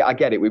 minutes, yeah, I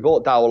get it. We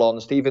brought Dowell on,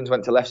 Stevens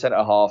went to left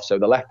centre-half, so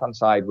the left-hand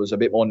side was a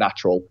bit more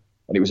natural,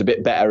 and it was a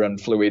bit better and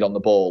fluid on the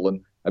ball,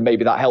 and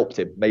maybe that helped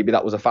him. Maybe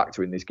that was a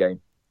factor in this game.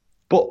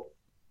 But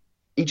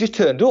he just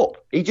turned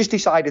up. He just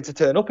decided to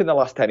turn up in the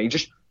last 10. He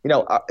just,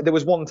 there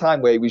was one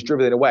time where he was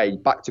dribbling away,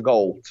 back to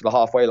goal, to the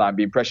halfway line,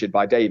 being pressured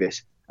by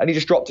Davis, and he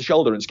just dropped a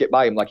shoulder and skipped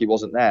by him like he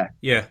wasn't there.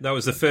 Yeah, that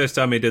was the first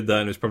time he did that,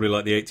 and it was probably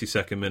like the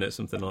 82nd minute,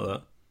 something like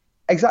that.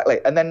 Exactly.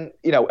 And then,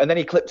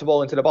 he clipped the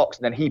ball into the box,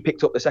 and then he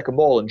picked up the second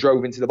ball and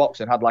drove into the box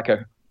and had like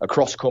a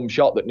cross-come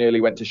shot that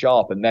nearly went to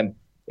Sharp, and then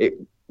it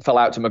fell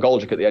out to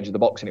McGoldrick at the edge of the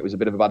box, and it was a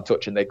bit of a bad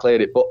touch, and they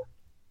cleared it. But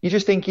you're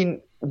just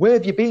thinking, where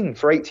have you been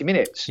for 80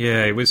 minutes?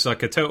 Yeah, it was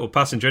like a total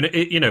passenger.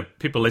 And,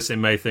 people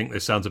listening may think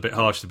this sounds a bit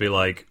harsh to be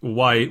like,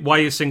 why are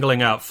you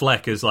singling out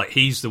Fleck as like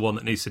he's the one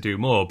that needs to do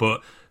more?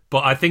 But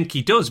I think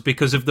he does,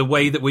 because of the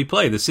way that we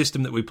play, the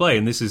system that we play.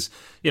 And this is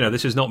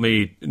not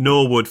me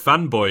Norwood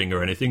fanboying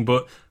or anything,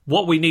 but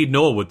what we need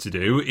Norwood to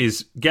do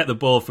is get the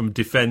ball from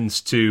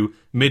defence to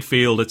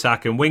midfield,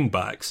 attack and wing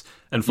backs.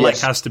 And Fleck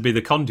has to be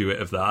the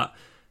conduit of that.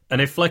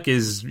 And if Fleck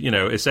is,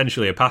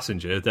 essentially a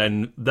passenger,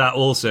 then that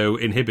also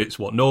inhibits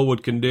what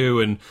Norwood can do.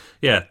 And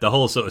yeah, the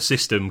whole sort of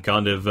system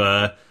kind of,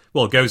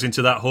 goes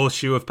into that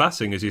horseshoe of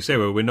passing, as you say,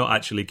 where we're not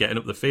actually getting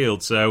up the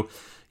field. So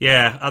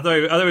yeah, I thought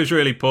it was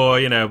really poor.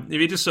 If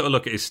you just sort of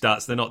look at his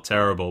stats, they're not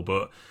terrible,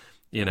 but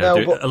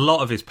a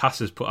lot of his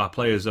passes put our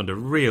players under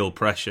real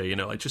pressure.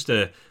 Like just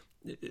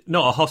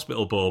not a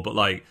hospital ball, but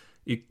like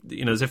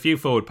there's a few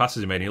forward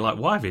passes he made, and you're like,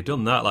 why have you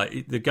done that?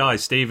 Like the guy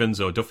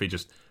Stevens or Duffy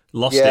just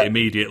lost it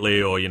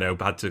immediately, or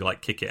had to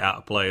like kick it out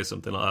of play or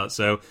something like that.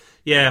 So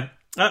yeah,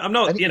 I'm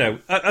not.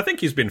 I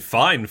think he's been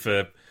fine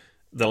for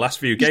the last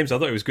few games. I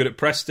thought he was good at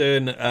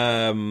Preston,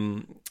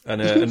 and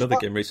another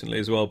game recently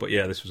as well. But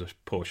yeah, this was a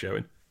poor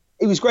showing.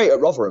 He was great at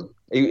Rotherham.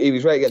 He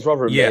was great against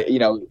Rotherham. Yeah.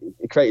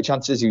 He created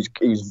chances. He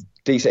was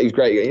decent. He was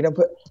great.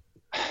 But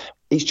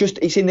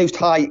it's in those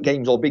tight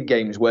games or big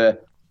games where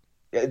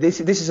this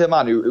is a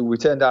man who we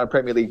turned down a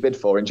Premier League bid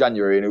for in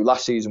January, and who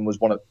last season was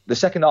one of the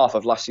second half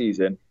of last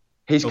season.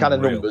 His kind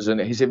of numbers and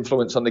his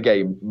influence on the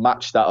game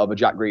matched that of a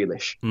Jack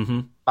Grealish,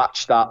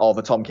 matched that of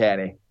a Tom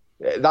Cairney.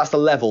 That's the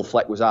level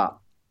Fleck was at,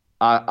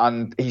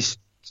 and it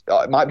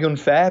might be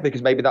unfair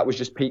because maybe that was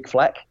just peak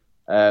Fleck.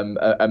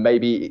 And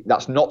maybe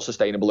that's not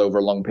sustainable over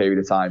a long period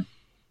of time.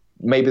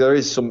 Maybe there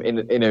is some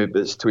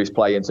inhibitors to his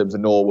play in terms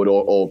of Norwood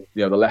or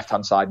the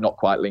left-hand side not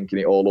quite linking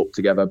it all up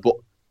together. But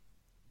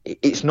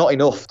it's not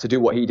enough to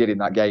do what he did in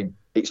that game.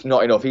 It's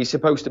not enough. He's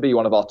supposed to be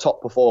one of our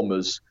top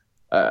performers,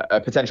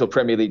 a potential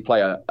Premier League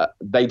player.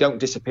 They don't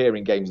disappear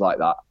in games like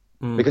that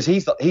because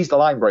he's the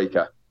line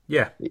breaker.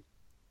 Yeah.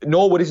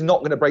 Norwood is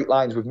not going to break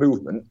lines with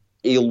movement.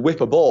 He'll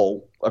whip a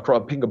ball,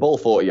 ping a ball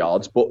 40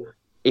 yards, but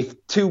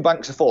if two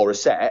banks of four are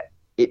set,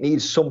 it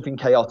needs something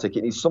chaotic.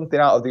 It needs something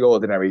out of the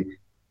ordinary.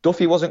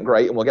 Duffy wasn't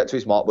great, and we'll get to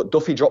his mark, but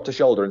Duffy dropped a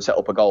shoulder and set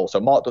up a goal.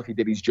 So Mark Duffy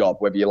did his job,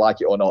 whether you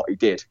like it or not, he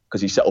did,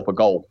 because he set up a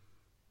goal.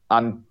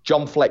 And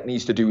John Fleck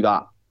needs to do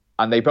that.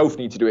 And they both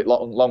need to do it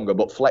longer,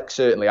 but Fleck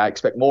certainly, I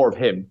expect more of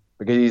him,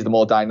 because he's the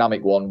more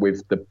dynamic one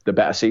with the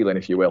better ceiling,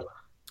 if you will.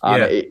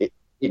 And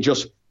it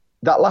just,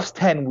 that last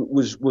 10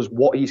 was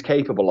what he's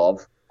capable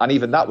of, and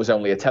even that was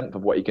only a tenth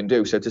of what he can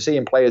do. So to see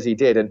him play as he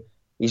did, and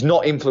he's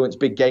not influenced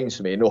big games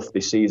for me enough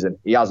this season.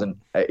 He hasn't.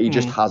 He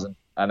just hasn't.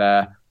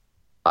 And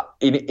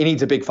he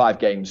needs a big 5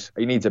 games.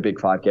 He needs a big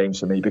 5 games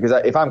for me, because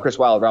if I'm Chris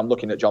Wilder, I'm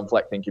looking at John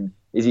Fleck thinking,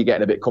 is he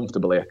getting a bit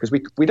comfortable here? Because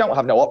we don't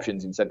have no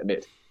options in centre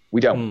mid. We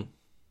don't.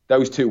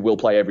 Those two will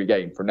play every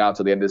game from now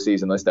to the end of the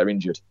season unless they're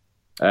injured.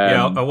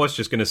 I was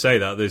just going to say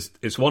that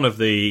it's one of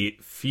the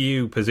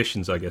few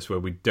positions, I guess, where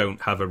we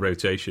don't have a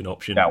rotation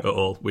option at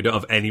all. We don't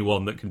have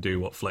anyone that can do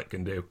what Fleck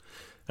can do,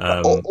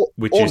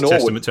 which is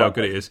testament to how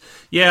good it is.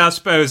 Yeah, I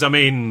suppose. I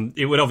mean,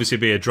 it would obviously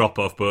be a drop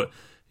off, but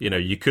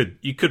you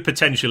could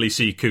potentially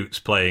see Coots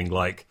playing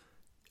like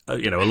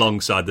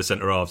alongside the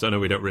centre halves. I know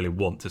we don't really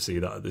want to see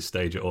that at this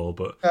stage at all,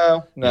 but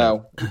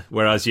no.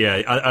 Whereas,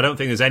 I don't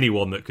think there's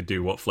anyone that could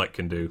do what Fleck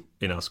can do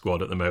in our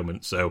squad at the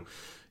moment. So.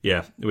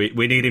 Yeah,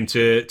 we need him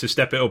to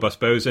step it up, I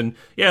suppose. And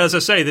yeah, as I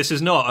say, this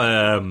is not,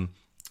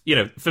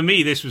 for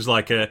me, this was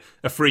like a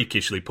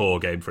freakishly poor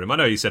game for him. I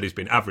know you said he's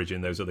been average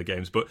in those other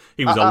games, but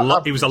he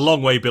was a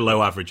long way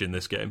below average in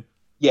this game.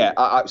 Yeah,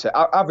 I'd say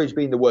average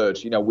being the word.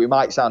 We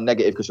might sound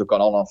negative because we've gone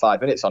on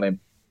 5 minutes on him,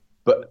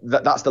 but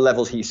that's the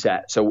levels he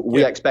set. So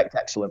we expect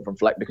excellent from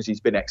Fleck because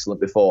he's been excellent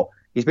before.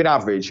 He's been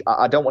average.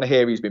 I don't want to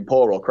hear he's been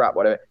poor or crap,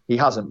 whatever. He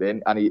hasn't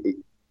been, and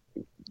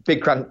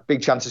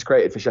big chances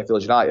created for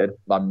Sheffield United.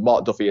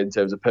 Mark Duffy in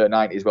terms of per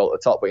 90 as well at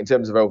the top, but in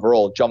terms of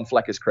overall, John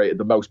Fleck has created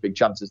the most big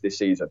chances this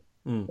season.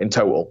 In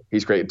total.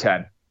 He's created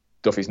 10.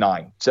 Duffy's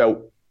 9.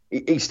 So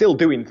he's still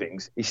doing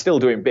things. He's still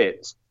doing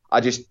bits. I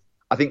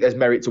think there's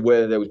merit to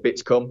where those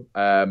bits come,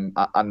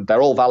 and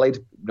they're all valid,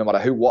 no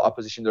matter what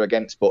opposition they're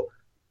against. But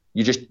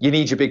you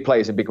need your big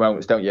players in big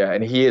moments, don't you?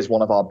 And he is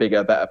one of our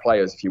bigger, better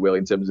players, if you will,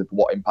 in terms of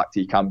what impact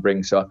he can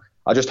bring. So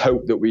I just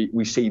hope that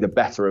we see the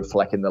better of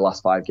Fleck in the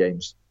last 5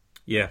 games.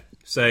 Yeah,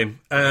 same.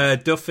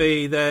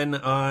 Duffy, then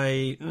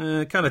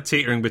I kind of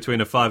teetering between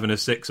a 5 and a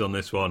 6 on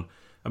this one.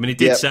 I mean, he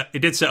did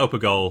set up a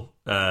goal.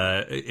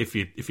 If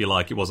you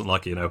like, it wasn't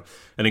like an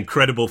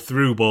incredible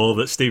through ball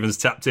that Stevens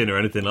tapped in or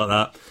anything like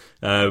that.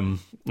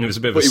 It was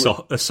a bit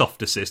of a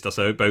soft assist, I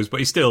suppose, but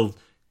he still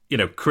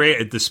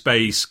created the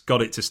space,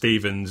 got it to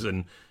Stevens,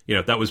 and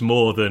that was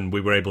more than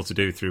we were able to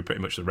do through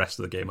pretty much the rest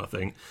of the game, I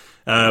think.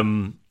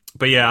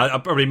 But yeah,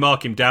 I'd probably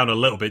mark him down a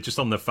little bit just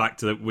on the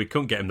fact that we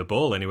couldn't get him the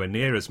ball anywhere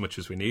near as much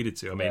as we needed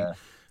to. I mean,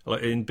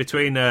 in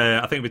between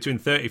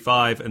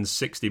 35 and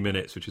 60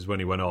 minutes, which is when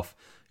he went off,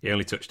 he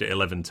only touched it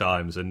 11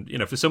 times. And,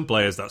 for some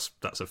players,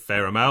 that's a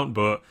fair amount.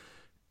 But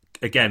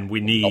again,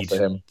 we need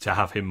to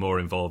have him more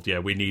involved. Yeah,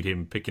 we need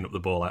him picking up the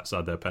ball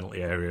outside their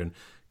penalty area and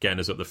getting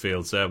us up the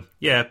field. So,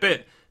 yeah, a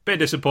bit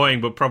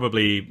disappointing, but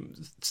probably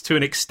to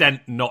an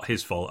extent not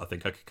his fault. I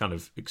think I could kind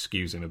of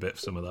excuse him a bit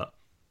for some of that.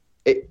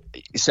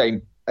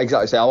 Exactly.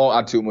 I won't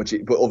add too much,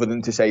 but other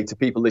than to say to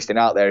people listening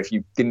out there, if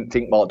you didn't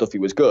think Mark Duffy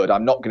was good,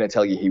 I'm not going to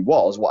tell you he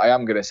was. What I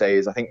am going to say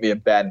is I think me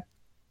and Ben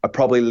are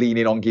probably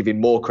leaning on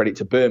giving more credit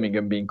to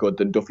Birmingham being good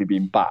than Duffy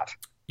being bad.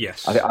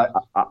 Yes.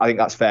 I think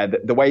that's fair.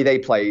 The way they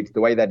played,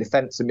 the way their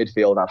defence and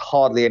midfield had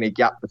hardly any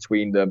gap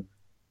between them,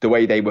 the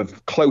way they were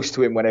close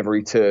to him whenever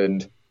he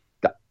turned,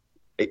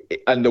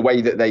 and the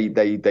way that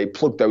they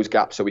plugged those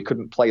gaps so he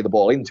couldn't play the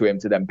ball into him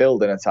to then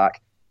build an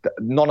attack.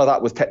 None of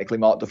that was technically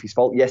Mark Duffy's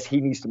fault. Yes,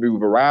 he needs to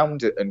move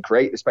around and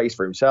create the space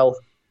for himself,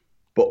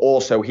 but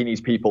also he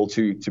needs people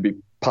to be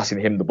passing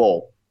him the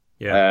ball.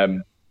 Yeah.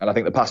 And I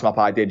think the pass map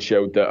I did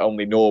showed that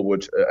only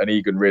Norwood and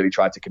Egan really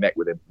tried to connect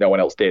with him. No one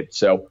else did.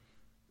 So,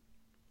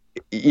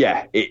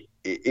 yeah,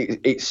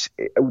 it's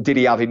did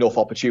he have enough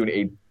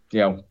opportunity?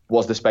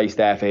 Was the space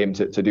there for him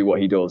to do what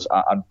he does?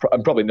 And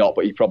probably not,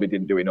 but he probably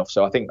didn't do enough.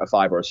 So I think a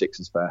 5 or a 6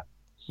 is fair.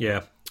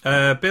 Yeah.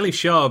 Billy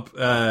Sharp,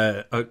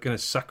 I'm going to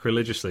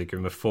sacrilegiously give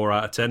him a 4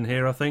 out of 10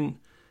 here, I think.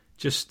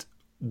 Just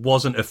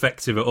wasn't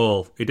effective at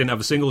all. He didn't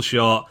have a single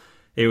shot.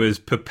 He was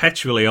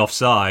perpetually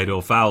offside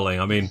or fouling.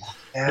 I mean,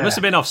 he must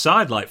have been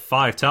offside like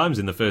 5 times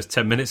in the first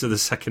 10 minutes of the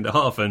second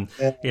half. And,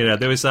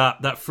 there was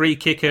that free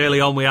kick early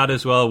on we had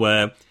as well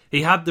where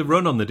he had the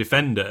run on the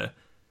defender,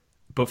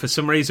 but for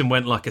some reason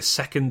went like a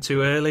second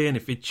too early. And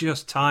if he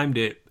just timed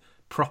it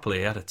properly,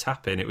 he had a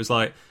tap in. It was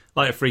like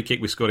a free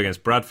kick we scored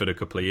against Bradford a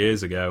couple of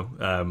years ago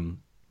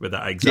with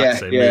that exact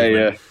same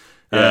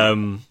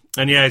movement.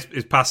 And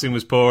his passing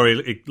was poor.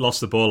 He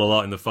lost the ball a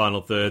lot in the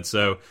final third.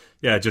 So,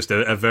 yeah, just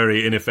a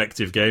very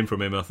ineffective game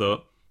from him, I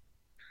thought.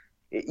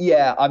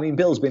 Yeah, I mean,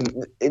 Bill's been,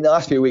 in the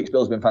last few weeks,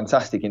 Bill's been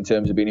fantastic in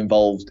terms of being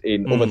involved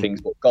in other things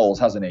but goals,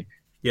 hasn't he?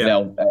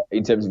 Yeah.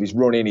 In terms of his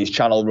running, his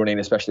channel running,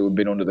 especially when we've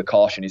been under the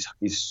caution,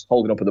 he's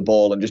holding up at the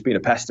ball and just being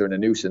a pester and a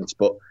nuisance.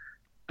 But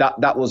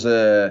that was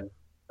a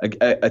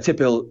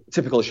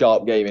typical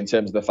Sharp game in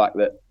terms of the fact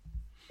that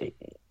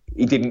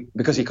he didn't,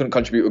 because he couldn't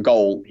contribute a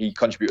goal, he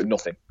contributed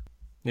nothing.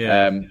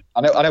 Yeah.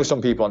 I know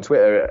some people on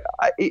Twitter.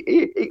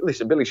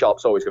 Listen, Billy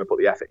Sharp's always going to put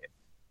the effort in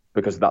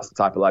because that's the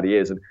type of lad he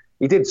is, and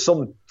he did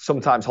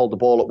sometimes hold the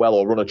ball up well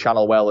or run a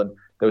channel well. And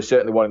there was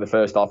certainly one in the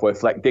first half where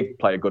Fleck did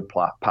play a good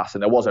pass,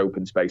 and there was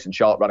open space, and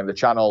Sharp running the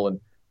channel, and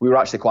we were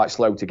actually quite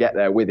slow to get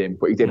there with him,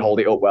 but he did hold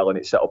it up well, and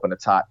it set up an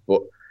attack.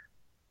 But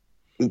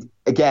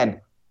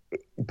again,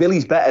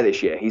 Billy's better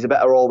this year. He's a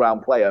better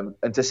all-round player,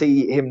 and to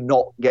see him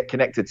not get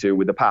connected to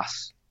with the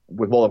pass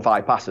with more than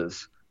 5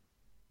 passes,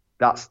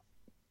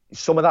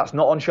 some of that's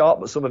not on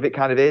Sharp, but some of it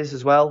kind of is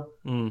as well.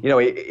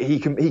 He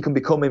can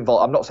become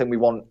involved. I'm not saying we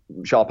want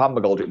Sharp and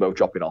McGoldrick both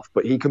dropping off,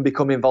 but he can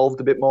become involved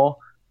a bit more.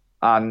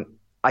 And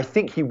I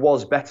think he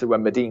was better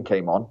when Medine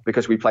came on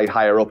because we played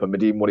higher up and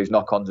Medine won his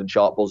knock-ons and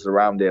sharp balls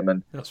around him,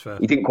 and That's fair.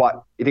 he didn't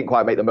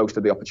quite make the most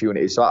of the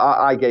opportunities. So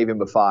I gave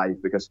him a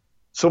 5 because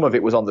some of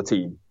it was on the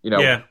team.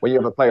 When you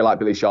have a player like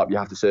Billy Sharp, you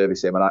have to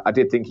service him, and I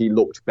did think he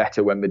looked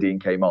better when Medine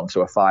came on.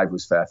 So a 5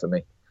 was fair for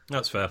me.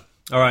 That's fair.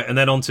 All right, and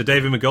then on to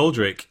David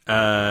McGoldrick.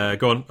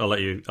 Go on, I'll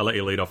let you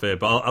lead off here,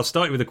 but I'll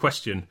start you with a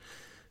question.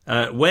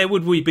 Where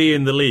would we be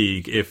in the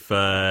league if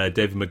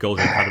David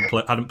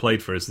McGoldrick hadn't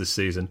played for us this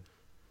season?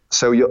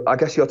 So I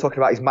guess you're talking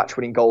about his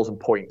match-winning goals and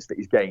points that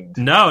he's gained.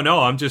 No,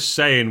 I'm just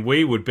saying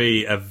we would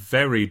be a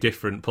very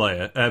different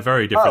player, a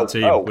very different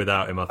team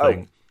without him, I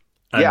think.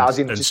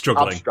 And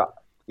struggling.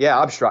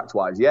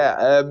 Abstract-wise,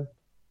 yeah.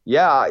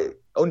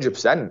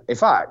 100%. In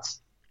fact,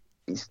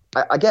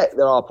 I get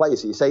there are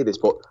players who say this,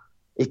 but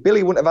if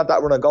Billy wouldn't have had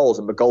that run of goals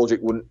and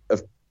McGoldrick wouldn't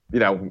have,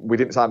 we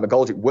didn't sign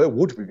McGoldrick, where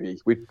would we be?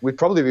 We'd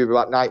probably be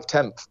about 9th,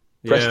 10th,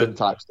 Preston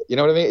types. You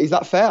know what I mean? Is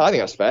that fair? I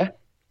think that's fair.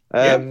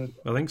 I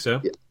think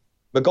so. Yeah.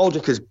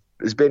 McGoldrick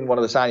has been one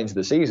of the signings of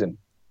the season.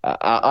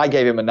 I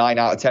gave him a 9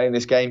 out of 10 in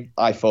this game.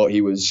 I thought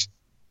he was,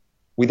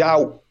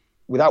 without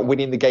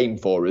winning the game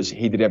for us,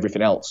 he did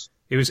everything else.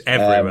 He was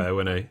everywhere,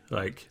 wasn't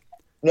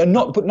he?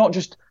 Not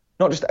just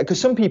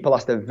because some people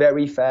ask a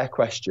very fair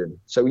question.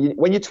 So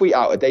when you tweet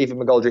out a David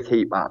McGoldrick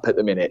heat map at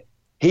the minute,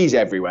 he's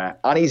everywhere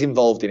and he's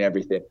involved in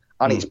everything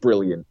and it's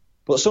brilliant.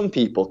 But some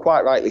people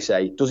quite rightly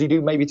say, does he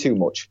do maybe too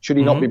much? Should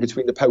he not be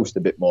between the posts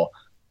a bit more?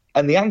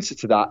 And the answer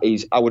to that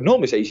is, I would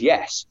normally say is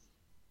yes.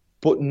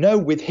 But no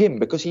with him,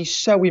 because he's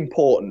so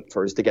important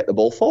for us to get the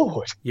ball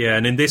forward. Yeah,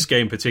 and in this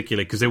game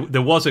particularly, because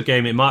there was a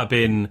game, it might have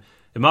been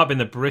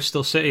the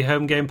Bristol City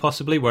home game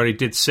possibly, where he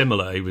did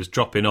similar. He was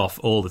dropping off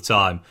all the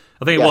time.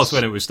 I think it was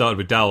when it was started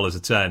with Dowell as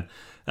a 10.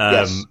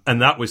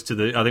 And that was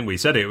I think we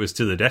said it was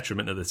to the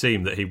detriment of the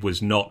team that he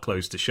was not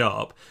close to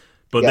Sharp.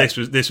 But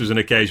this was an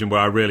occasion where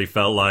I really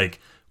felt like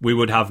we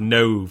would have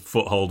no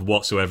foothold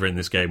whatsoever in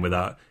this game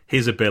without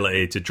his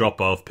ability to drop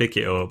off, pick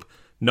it up,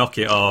 knock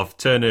it off,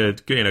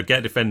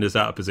 get defenders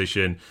out of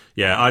position.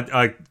 Yeah,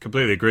 I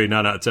completely agree.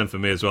 9 out of 10 for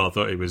me as well. I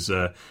thought it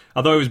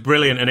was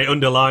brilliant, and it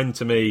underlined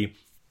to me,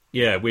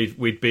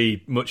 we'd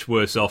be much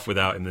worse off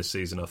without him this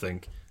season, I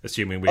think,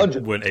 assuming we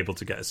weren't able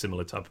to get a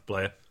similar type of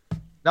player.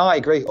 No, I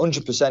agree,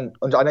 100%.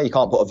 I know you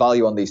can't put a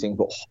value on these things,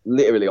 but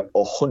literally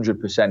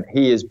 100%.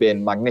 He has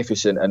been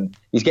magnificent, and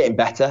he's getting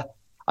better,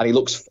 and he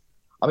looks.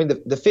 I mean,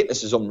 the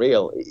fitness is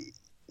unreal.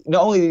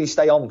 Not only did he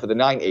stay on for the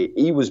 90,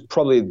 he was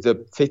probably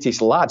the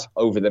fittest lad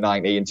over the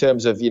 90 in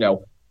terms of,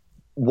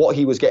 what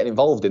he was getting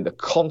involved in, the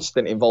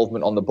constant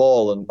involvement on the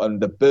ball and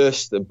the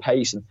burst and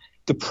pace and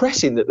the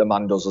pressing that the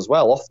man does as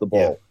well off the ball.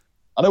 Yeah.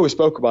 I know we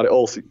spoke about it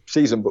all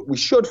season, but we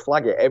should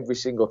flag it every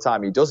single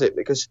time he does it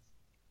because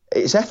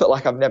it's effort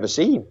like I've never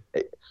seen.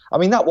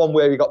 That one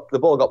where the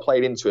ball got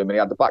played into him and he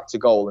had the back to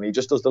goal and he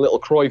just does the little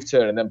Cruyff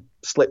turn and then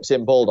slips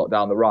in Baldock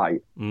down the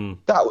right.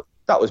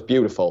 That was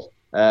beautiful.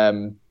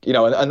 And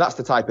that's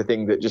the type of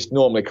thing that just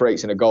normally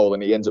creates in a goal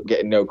and he ends up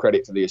getting no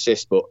credit for the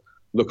assist. But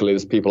luckily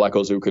there's people like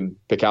us who can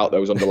pick out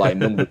those underlying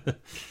numbers.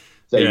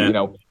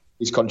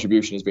 His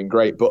contribution has been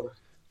great. But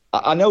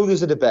I know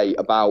there's a debate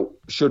about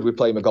should we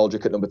play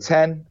McGoldrick at number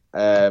 10?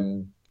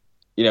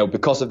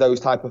 Because of those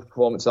type of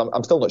performances.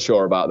 I'm still not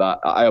sure about that.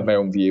 I have my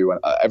own view and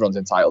everyone's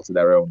entitled to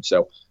their own.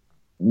 So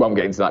we won't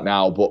get into that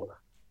now. But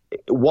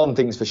one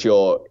thing's for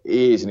sure,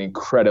 he is an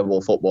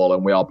incredible footballer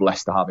and we are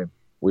blessed to have him.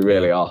 We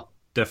really are.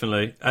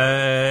 Definitely.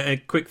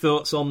 Quick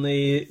thoughts on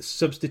the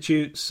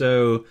substitutes.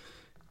 So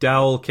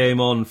Dowell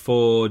came on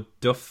for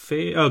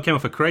Duffy. Oh, came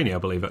on for Craney, I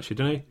believe, actually,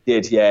 didn't he?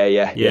 Did,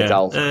 yeah.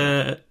 Dowell.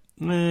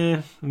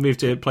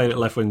 Played at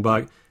left wing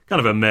back.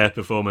 Kind of a meh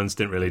performance.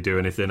 Didn't really do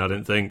anything, I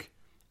didn't think.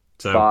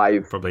 So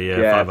 5. Probably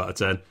 5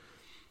 out of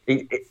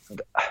 10.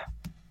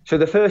 So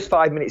the first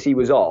 5 minutes he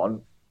was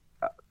on,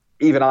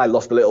 even I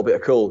lost a little bit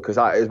of cool because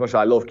as much as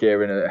I love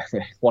Kieran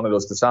and wanted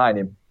us to sign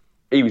him,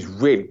 he was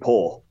really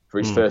poor for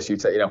his first few.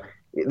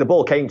 The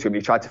ball came to him. He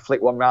tried to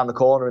flick one round the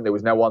corner and there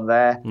was no one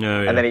there.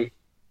 And then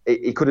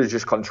he could have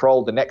just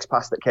controlled the next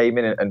pass that came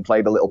in and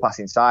played a little pass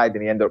inside,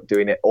 and he ended up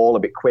doing it all a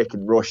bit quick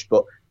and rushed.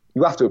 But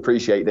you have to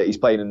appreciate that he's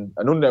playing in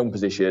an unknown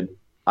position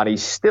and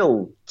he's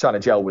still trying to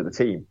gel with the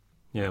team.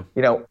 Yeah.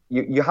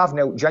 You have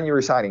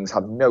January signings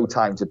have no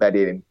time to bed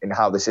in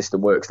how the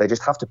system works. They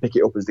just have to pick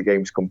it up as the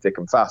games come thick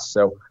and fast.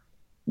 So,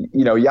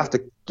 you have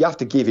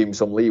to give him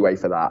some leeway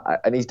for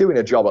that. And he's doing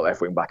a job at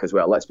left wing back as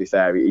well. Let's be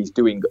fair. He's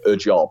doing a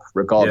job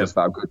regardless of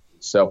how good he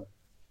is. So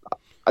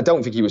I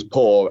don't think he was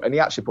poor, and he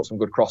actually put some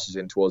good crosses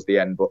in towards the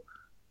end, but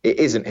it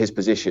isn't his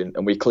position,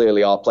 and we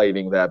clearly are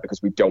playing there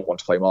because we don't want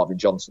to play Marvin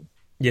Johnson.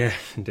 Yeah,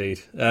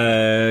 indeed.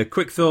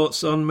 Quick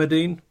thoughts on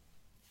Medine?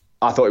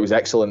 I thought it was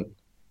excellent.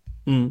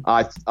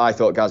 I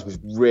thought Gaz was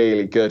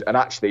really good, and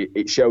actually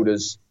it showed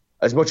us,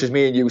 as much as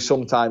me and you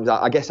sometimes,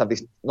 I guess, have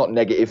this not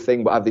negative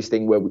thing, but have this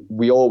thing where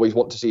we always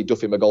want to see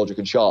Duffy, McGoldrick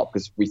and Sharp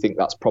because we think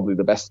that's probably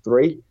the best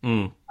 3.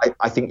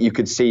 I think you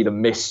could see the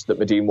miss that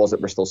Medine was at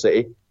Bristol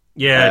City.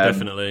 Yeah,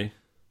 definitely.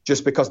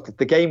 Just because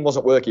the game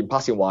wasn't working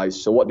passing-wise,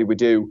 so what did we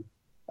do?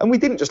 And we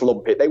didn't just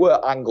lump it. They were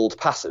angled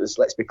passes,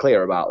 let's be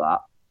clear about that.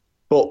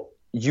 but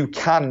you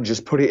can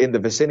just put it in the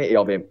vicinity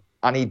of him,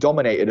 and he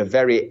dominated a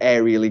very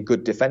aerially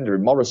good defender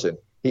in Morrison.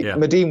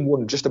 Madine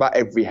won just about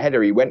every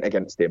header he went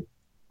against him.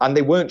 And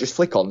they weren't just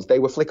flick-ons, they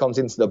were flick-ons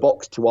into the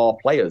box to our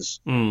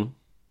players. And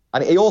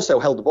he also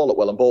held the ball up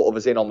well and brought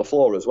others in on the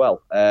floor as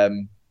well.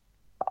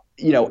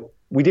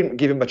 We didn't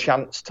give him a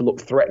chance to look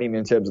threatening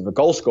in terms of a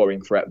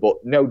goal-scoring threat, but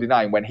no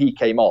denying when he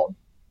came on,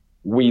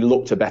 we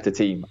looked a better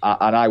team.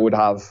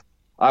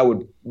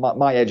 And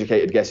my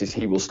educated guess is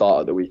he will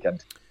start at the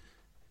weekend.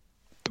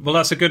 Well,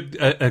 that's a good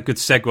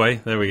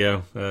segue. There we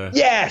go.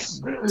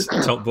 Yes!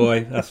 Top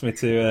boy asked me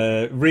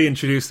to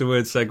reintroduce the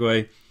word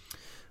segue,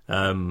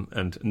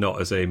 and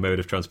not as a mode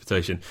of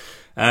transportation.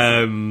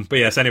 But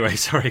yes, anyway,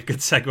 sorry, good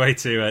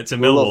segue to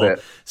Millwall. Love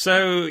it.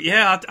 So,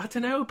 yeah, I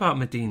don't know about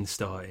Madine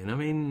starting. I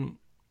mean,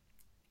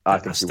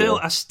 I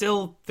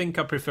still think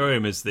I prefer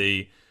him as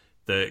the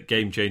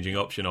game-changing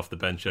option off the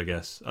bench, I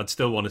guess. I'd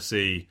still want to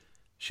see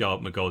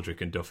Sharp, McGoldrick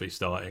and Duffy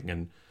starting,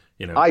 and,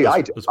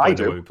 I do.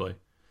 The way we play.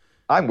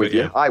 I'm with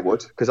you. Yeah. I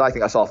would, because I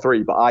think I saw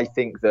 3, but I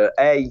think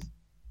that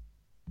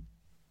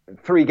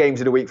 3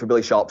 games in a week for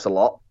Billy Sharp's a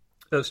lot.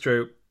 That's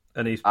true,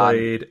 and he's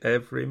played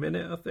every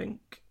minute, I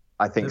think.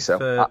 I think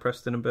so.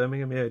 Preston and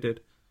Birmingham, yeah, he did.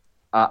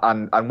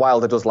 And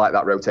Wilder does like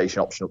that rotation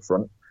option up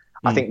front.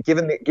 I think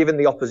given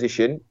the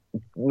opposition,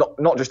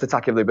 not just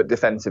attackively but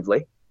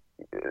defensively,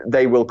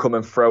 they will come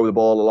and throw the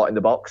ball a lot in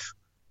the box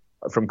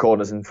from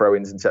corners and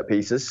throw-ins and set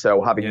pieces.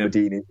 So having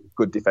Madine is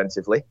good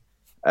defensively,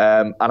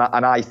 and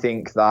I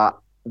think that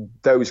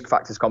those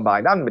factors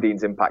combined, and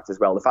Madine's impact as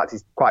well, the fact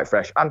he's quite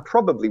fresh and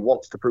probably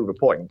wants to prove a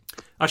point.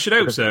 I should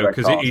hope so,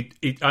 because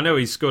I know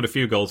he's scored a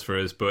few goals for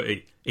us, but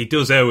he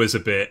does owe us a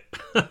bit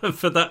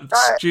for that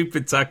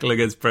stupid tackle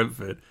against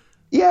Brentford.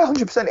 Yeah,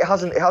 100%.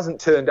 It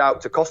hasn't turned out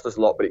to cost us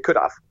a lot, but it could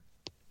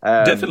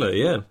have.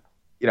 Definitely, yeah.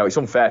 It's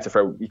unfair to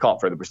throw. You can't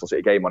throw the Bristol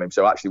City game on him,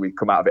 so actually we've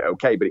come out of it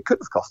okay, but it could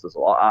have cost us a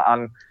lot.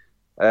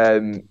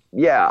 And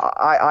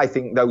I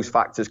think those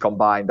factors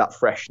combined, that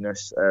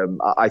freshness,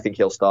 I think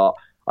he'll start.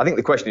 I think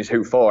the question is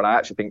who for, and I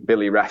actually think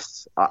Billy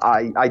rests.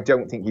 I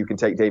don't think you can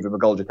take David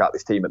McGoldrick out of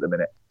this team at the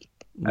minute.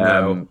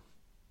 No.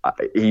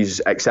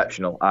 He's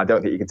exceptional. I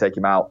don't think you can take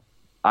him out.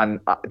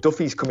 And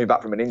Duffy's coming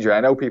back from an injury. I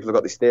know people have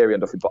got this theory on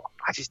Duffy, but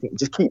I just think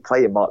just keep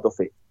playing Mark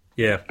Duffy.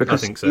 Yeah,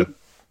 because I think so.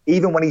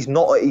 Even when he's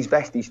not at his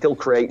best, he still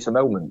creates a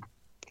moment.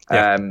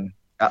 Yeah.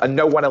 And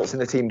no one else in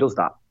the team does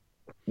that.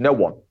 No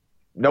one.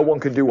 No one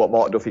can do what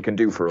Mark Duffy can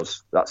do for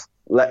us.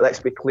 Let's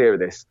be clear of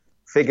this.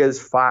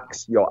 Figures,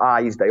 facts, your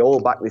eyes, they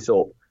all back this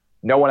up.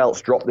 No one else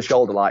dropped the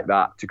shoulder like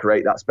that to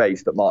create that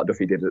space that Mark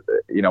Duffy did,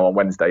 on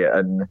Wednesday.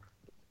 And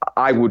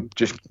I would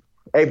just,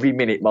 every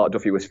minute Mark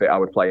Duffy was fit, I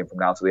would play him from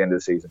now to the end of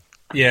the season.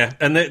 Yeah,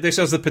 and this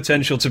has the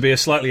potential to be a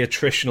slightly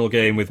attritional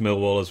game with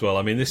Millwall as well.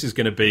 I mean, this is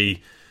going to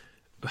be,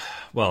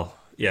 well,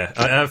 yeah,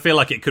 I feel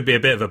like it could be a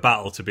bit of a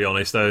battle, to be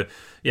honest. Though,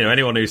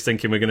 anyone who's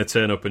thinking we're going to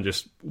turn up and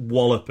just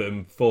wallop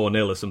them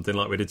 4-0 or something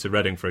like we did to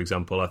Reading, for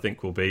example, I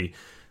think will be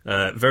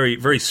very,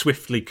 very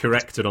swiftly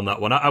corrected on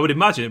that one. I would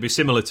imagine it'd be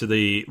similar to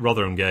the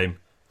Rotherham game,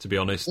 to be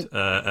honest,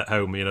 at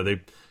home.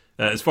 They,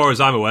 as far as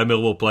I'm aware,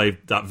 Millwall play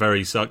that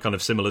very kind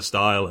of similar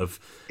style of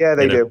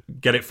they do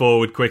get it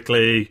forward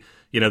quickly.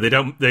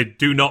 They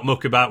do not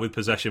muck about with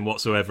possession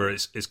whatsoever.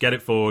 It's get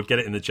it forward, get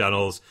it in the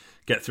channels,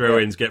 get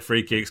throw-ins, get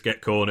free kicks,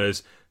 get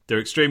corners. They're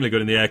extremely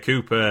good in the air.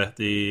 Cooper,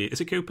 is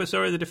it Cooper?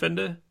 Sorry, the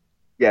defender.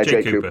 Yeah,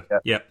 Jake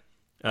Cooper. Yep.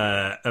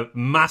 A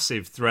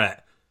massive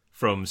threat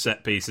from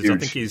set pieces.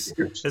 Huge. I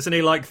think isn't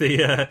he like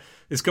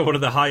he's got one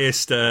of the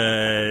highest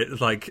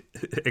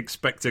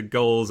expected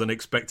goals and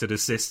expected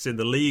assists in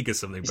the league or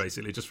something,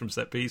 basically, just from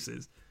set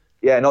pieces.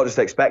 Yeah, not just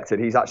expected.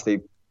 He's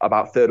actually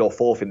about 3rd or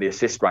 4th in the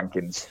assist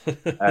rankings.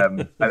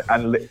 and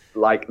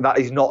that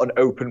is not an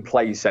open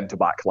play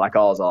centre-back like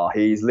ours are.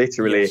 He's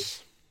literally,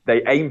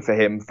 they aim for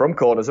him from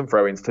corners and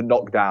throw-ins to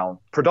knock down,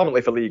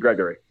 predominantly for Lee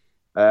Gregory.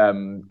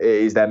 It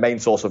is their main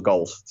source of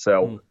goals.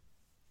 So,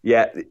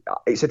 yeah,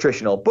 it's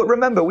attritional. But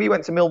remember, we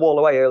went to Millwall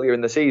away earlier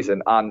in the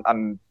season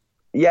and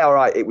yeah, all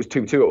right, it was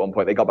 2-2 at one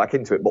point. They got back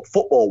into it. But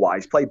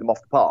football-wise, played them off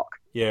the park.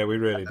 Yeah, we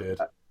really did.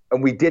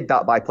 And we did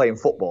that by playing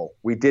football.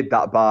 We did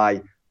that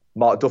by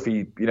Mark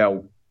Duffy,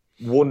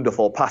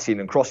 wonderful passing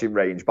and crossing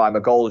range, by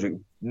McGoldrick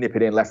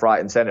nipping in left, right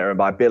and centre, and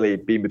by Billy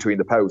being between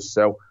the posts.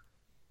 So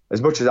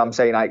as much as I'm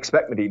saying I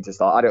expect Madine to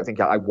start, I don't think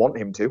I want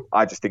him to.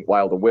 I just think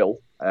Wilder will,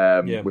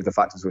 with the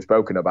factors we've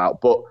spoken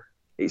about. But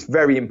it's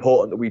very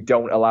important that we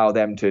don't allow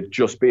them to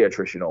just be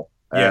attritional.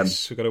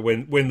 Yes, we've got to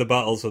win the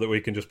battle so that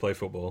we can just play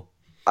football.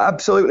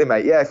 Absolutely,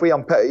 mate. Yeah, if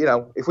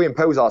we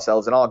impose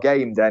ourselves in our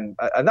game, then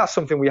and that's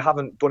something we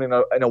haven't done in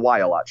a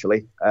while,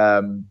 actually.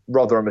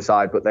 Rotherham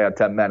aside, but they had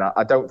 10 men.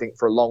 I don't think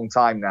for a long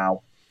time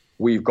now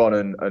we've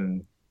gone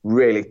and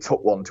really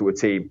took one to a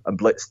team and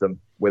blitzed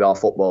them with our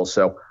football.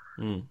 So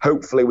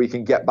hopefully we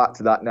can get back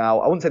to that now.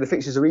 I wouldn't say the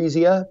fixtures are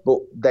easier, but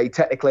they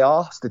technically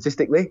are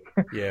statistically.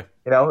 Yeah,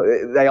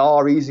 they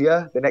are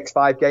easier the next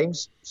 5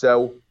 games.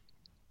 So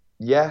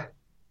yeah,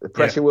 the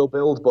pressure will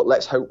build, but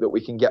let's hope that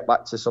we can get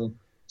back to some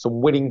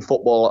winning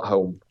football at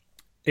home.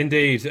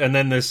 Indeed, and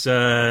then there's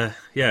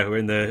we're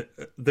in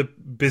the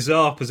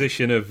bizarre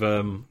position of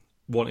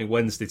wanting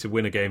Wednesday to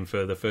win a game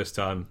for the first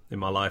time in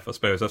my life. I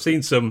suppose I've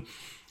seen some.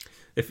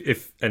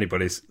 If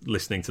anybody's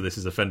listening to this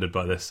is offended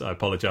by this, I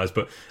apologise,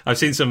 but I've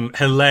seen some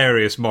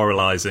hilarious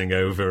moralising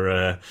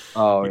over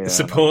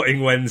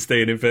supporting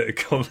Wednesday in inverted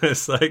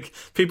commas, like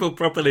people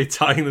properly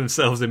tying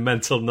themselves in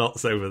mental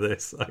knots over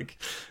this. I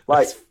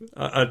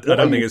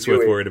don't think it's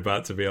worth worried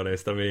about, to be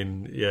honest. I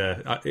mean,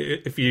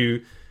 if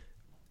you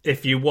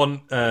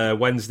want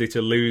Wednesday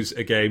to lose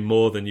a game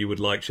more than you would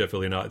like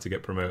Sheffield United to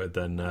get promoted,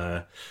 then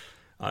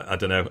I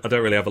don't know. I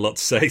don't really have a lot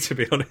to say, to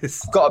be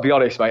honest. I've got to be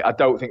honest, mate. I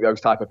don't think those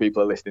type of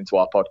people are listening to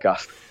our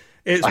podcast.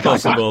 It's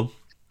possible.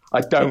 I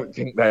don't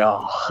think they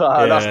are.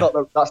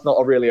 That's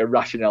not really a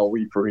rationale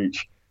we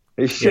preach.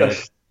 It's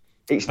just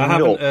it's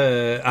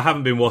I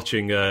haven't been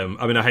watching.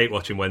 I hate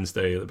watching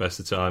Wednesday at the best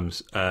of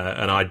times,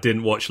 and I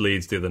didn't watch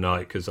Leeds the other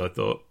night because I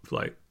thought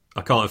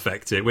I can't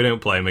affect it. We don't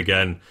play them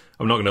again.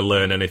 I'm not going to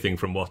learn anything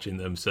from watching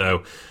them.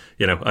 So,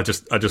 I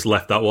just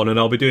left that one, and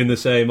I'll be doing the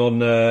same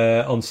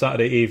on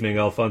Saturday evening.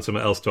 I'll find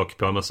something else to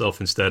occupy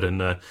myself instead,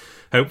 and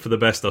hope for the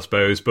best, I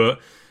suppose. But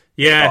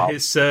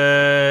it's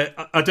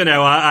I don't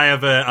know.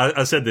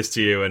 I said this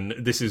to you, and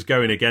this is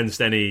going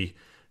against any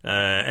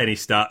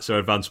stats or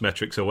advanced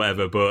metrics or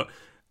whatever, but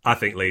I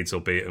think Leeds will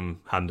beat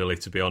them handily,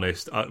 to be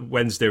honest.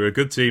 Wednesday are a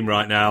good team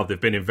right now.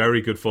 They've been in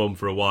very good form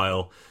for a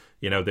while.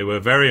 They were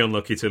very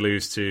unlucky to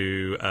lose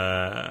to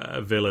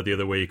Villa the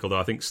other week, although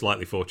I think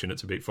slightly fortunate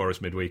to beat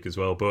Forest midweek as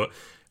well. But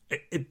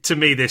to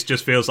me, this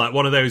just feels like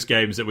one of those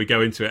games that we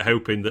go into it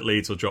hoping that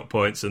Leeds will drop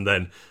points, and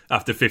then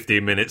after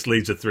 15 minutes,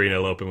 Leeds are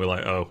 3-0 up, and we're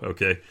like, oh,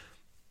 okay.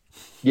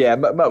 Yeah,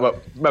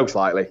 most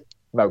likely.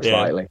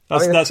 Likely.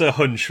 That's a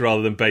hunch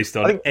rather than based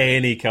on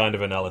any kind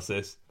of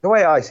analysis. The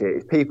way I see it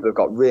is people have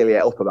got really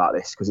up about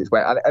this because it's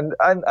where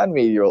and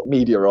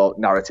media or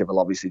narrative will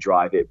obviously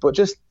drive it, but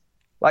just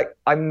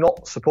I'm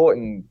not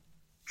supporting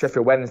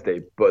Sheffield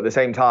Wednesday, but at the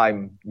same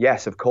time,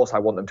 yes, of course, I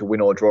want them to win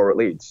or draw at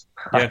Leeds.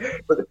 Yeah.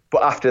 but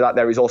after that,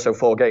 there is also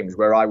 4 games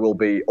where I will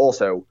be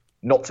also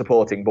not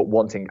supporting, but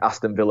wanting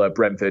Aston Villa,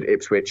 Brentford,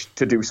 Ipswich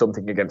to do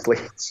something against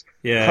Leeds.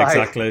 Yeah,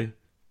 exactly.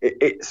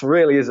 It's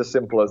really as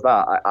simple as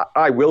that.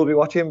 I will be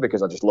watching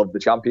because I just love the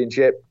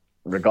Championship,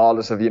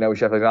 regardless of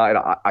Sheffield United.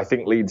 I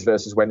think Leeds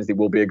versus Wednesday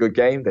will be a good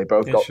game. They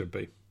both got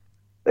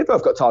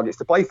targets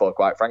to play for,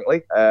 quite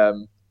frankly.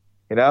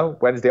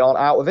 Wednesday aren't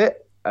out of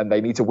it, and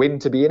they need to win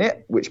to be in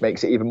it, which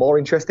makes it even more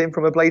interesting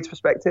from a Blades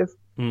perspective.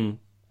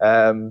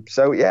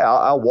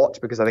 I'll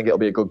watch because I think it'll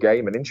be a good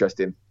game and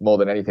interesting more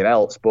than anything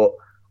else. But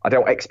I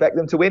don't expect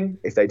them to win.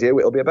 If they do,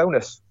 it'll be a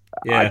bonus.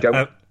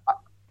 Yeah,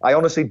 I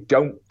honestly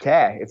don't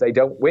care if they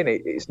don't win.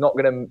 It's not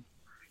going to.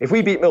 If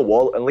we beat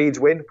Millwall and Leeds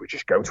win, we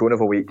just go to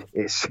another week.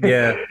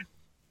 Yeah.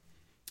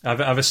 I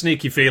have a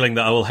sneaky feeling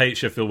that I will hate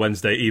Sheffield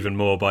Wednesday even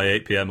more by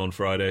 8 p.m. on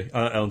Saturday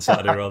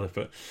rather,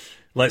 but.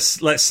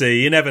 Let's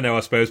see. You never know,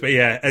 I suppose. But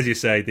yeah, as you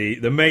say,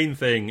 the main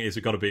thing is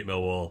we've got to beat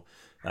Millwall,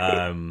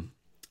 and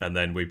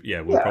then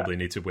we'll probably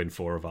need to win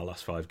 4 of our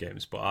last 5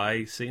 games. But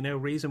I see no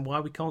reason why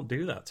we can't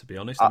do that, to be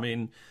honest. I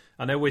mean,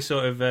 I know we're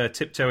sort of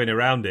tiptoeing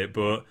around it,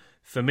 but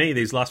for me,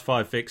 these last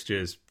 5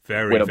 fixtures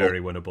very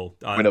winnable.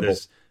 I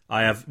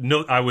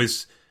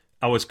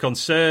was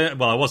concerned.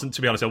 Well, I wasn't,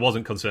 to be honest. I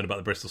wasn't concerned about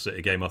the Bristol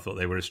City game. I thought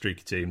they were a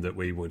streaky team that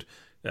we would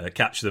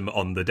catch them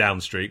on the down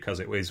streak, as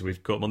it is.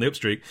 We've caught them on the up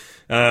streak.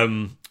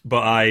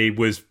 But I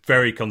was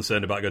very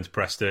concerned about going to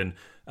Preston,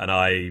 and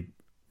I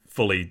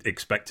fully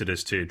expected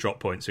us to drop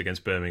points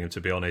against Birmingham,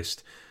 to be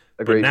honest.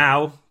 Agreed. But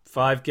now,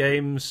 5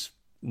 games,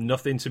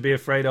 nothing to be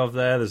afraid of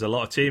there. There's a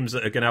lot of teams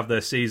that are going to have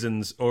their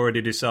seasons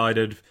already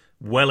decided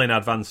well in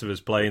advance of us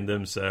playing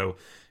them. So,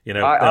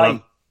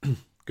 go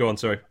on,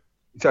 sorry.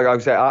 So I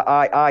was saying,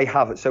 I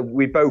have. So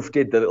we both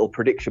did the little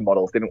prediction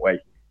models, didn't we?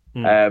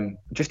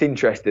 Just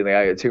interestingly,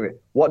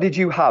 what did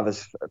you have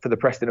as for the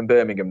Preston and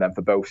Birmingham then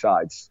for both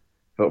sides?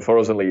 For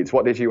us and Leeds,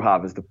 what did you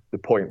have as the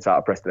points out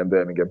of Preston and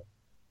Birmingham?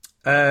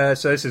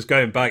 So this is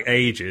going back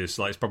ages.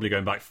 It's probably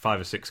going back 5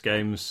 or 6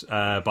 games.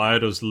 But I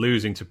had us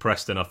losing to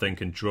Preston, I think,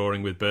 and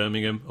drawing with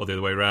Birmingham, or the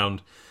other way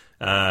around.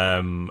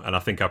 And I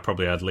think I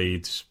probably had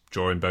Leeds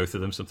drawing both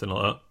of them, something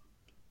like that.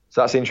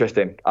 So that's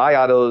interesting. I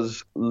had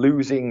us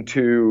losing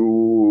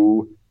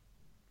to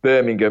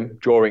Birmingham,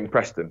 drawing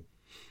Preston.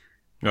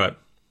 Right.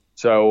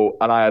 So,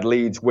 and I had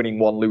Leeds winning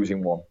 1,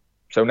 losing 1.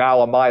 So now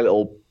on my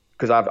little,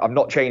 because I've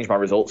not changed my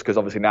results, because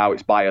obviously now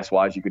it's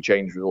bias-wise, you could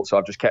change results. So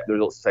I've just kept the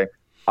results the same.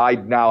 I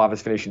now have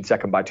us finishing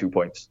second by 2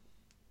 points.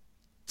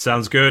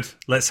 Sounds good.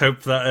 Let's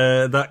hope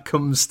that that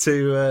comes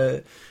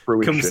into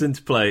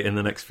play in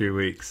the next few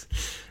weeks.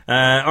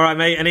 All right,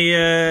 mate.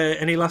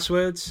 Any last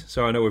words?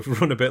 So I know we've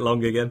run a bit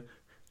long again.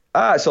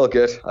 It's all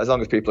good. As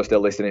long as people are still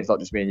listening, it's not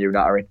just me and you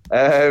nattering.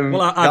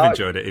 Well, I've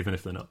enjoyed it, even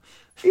if they're not.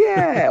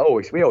 Yeah,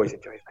 we always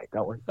enjoy it, mate,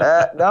 don't we?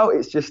 No,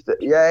 it's just,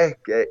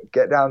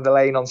 get down the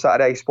lane on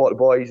Saturday, support the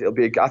boys. I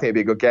think it'll be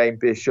a good game.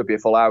 It should be a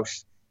full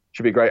house.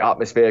 Should be a great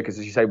atmosphere because,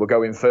 as you say, we're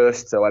going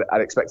first. So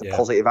I'd expect a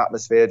positive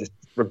atmosphere, just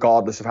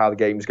regardless of how the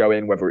game's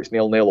going, whether it's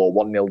 0-0 or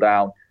 1-0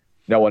 down.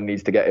 no one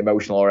needs to get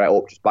emotional or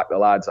up. Just back the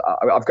lads.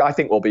 I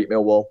think we'll beat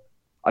Millwall.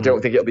 I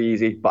don't think it'll be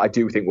easy, but I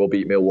do think we'll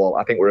beat Millwall.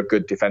 I think we're a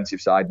good defensive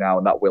side now,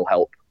 and that will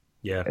help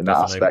in that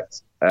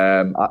aspect.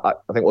 I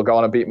think we'll go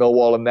on and beat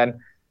Millwall, and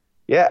then,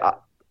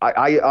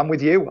 I'm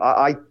with you.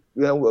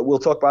 We'll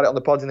talk about it on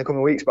the pods in the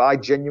coming weeks, but I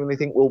genuinely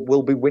think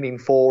we'll be winning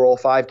 4 or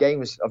 5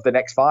 games of the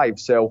next 5.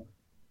 So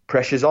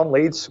pressure's on,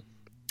 Leeds.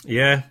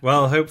 Yeah,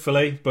 well,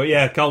 hopefully. But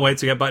yeah, can't wait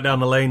to get back down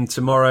the lane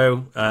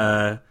tomorrow.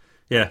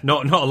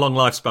 Not a long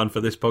lifespan for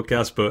this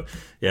podcast, but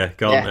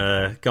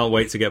can't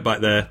wait to get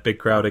back there, big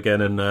crowd again,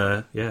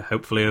 and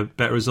hopefully a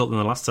better result than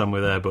the last time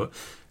we were there. But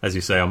as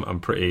you say, I'm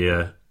pretty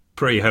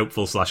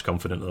hopeful /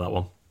 confident of that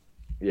one.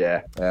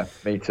 Yeah,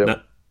 me too.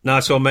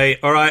 Nice one, mate.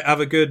 All right, have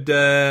a good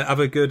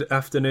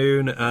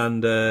afternoon,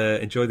 and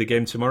enjoy the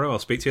game tomorrow. I'll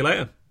speak to you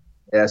later.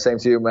 Yeah, same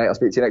to you, mate. I'll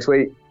speak to you next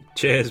week.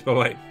 Cheers.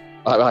 Bye-bye.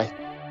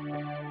 Bye-bye.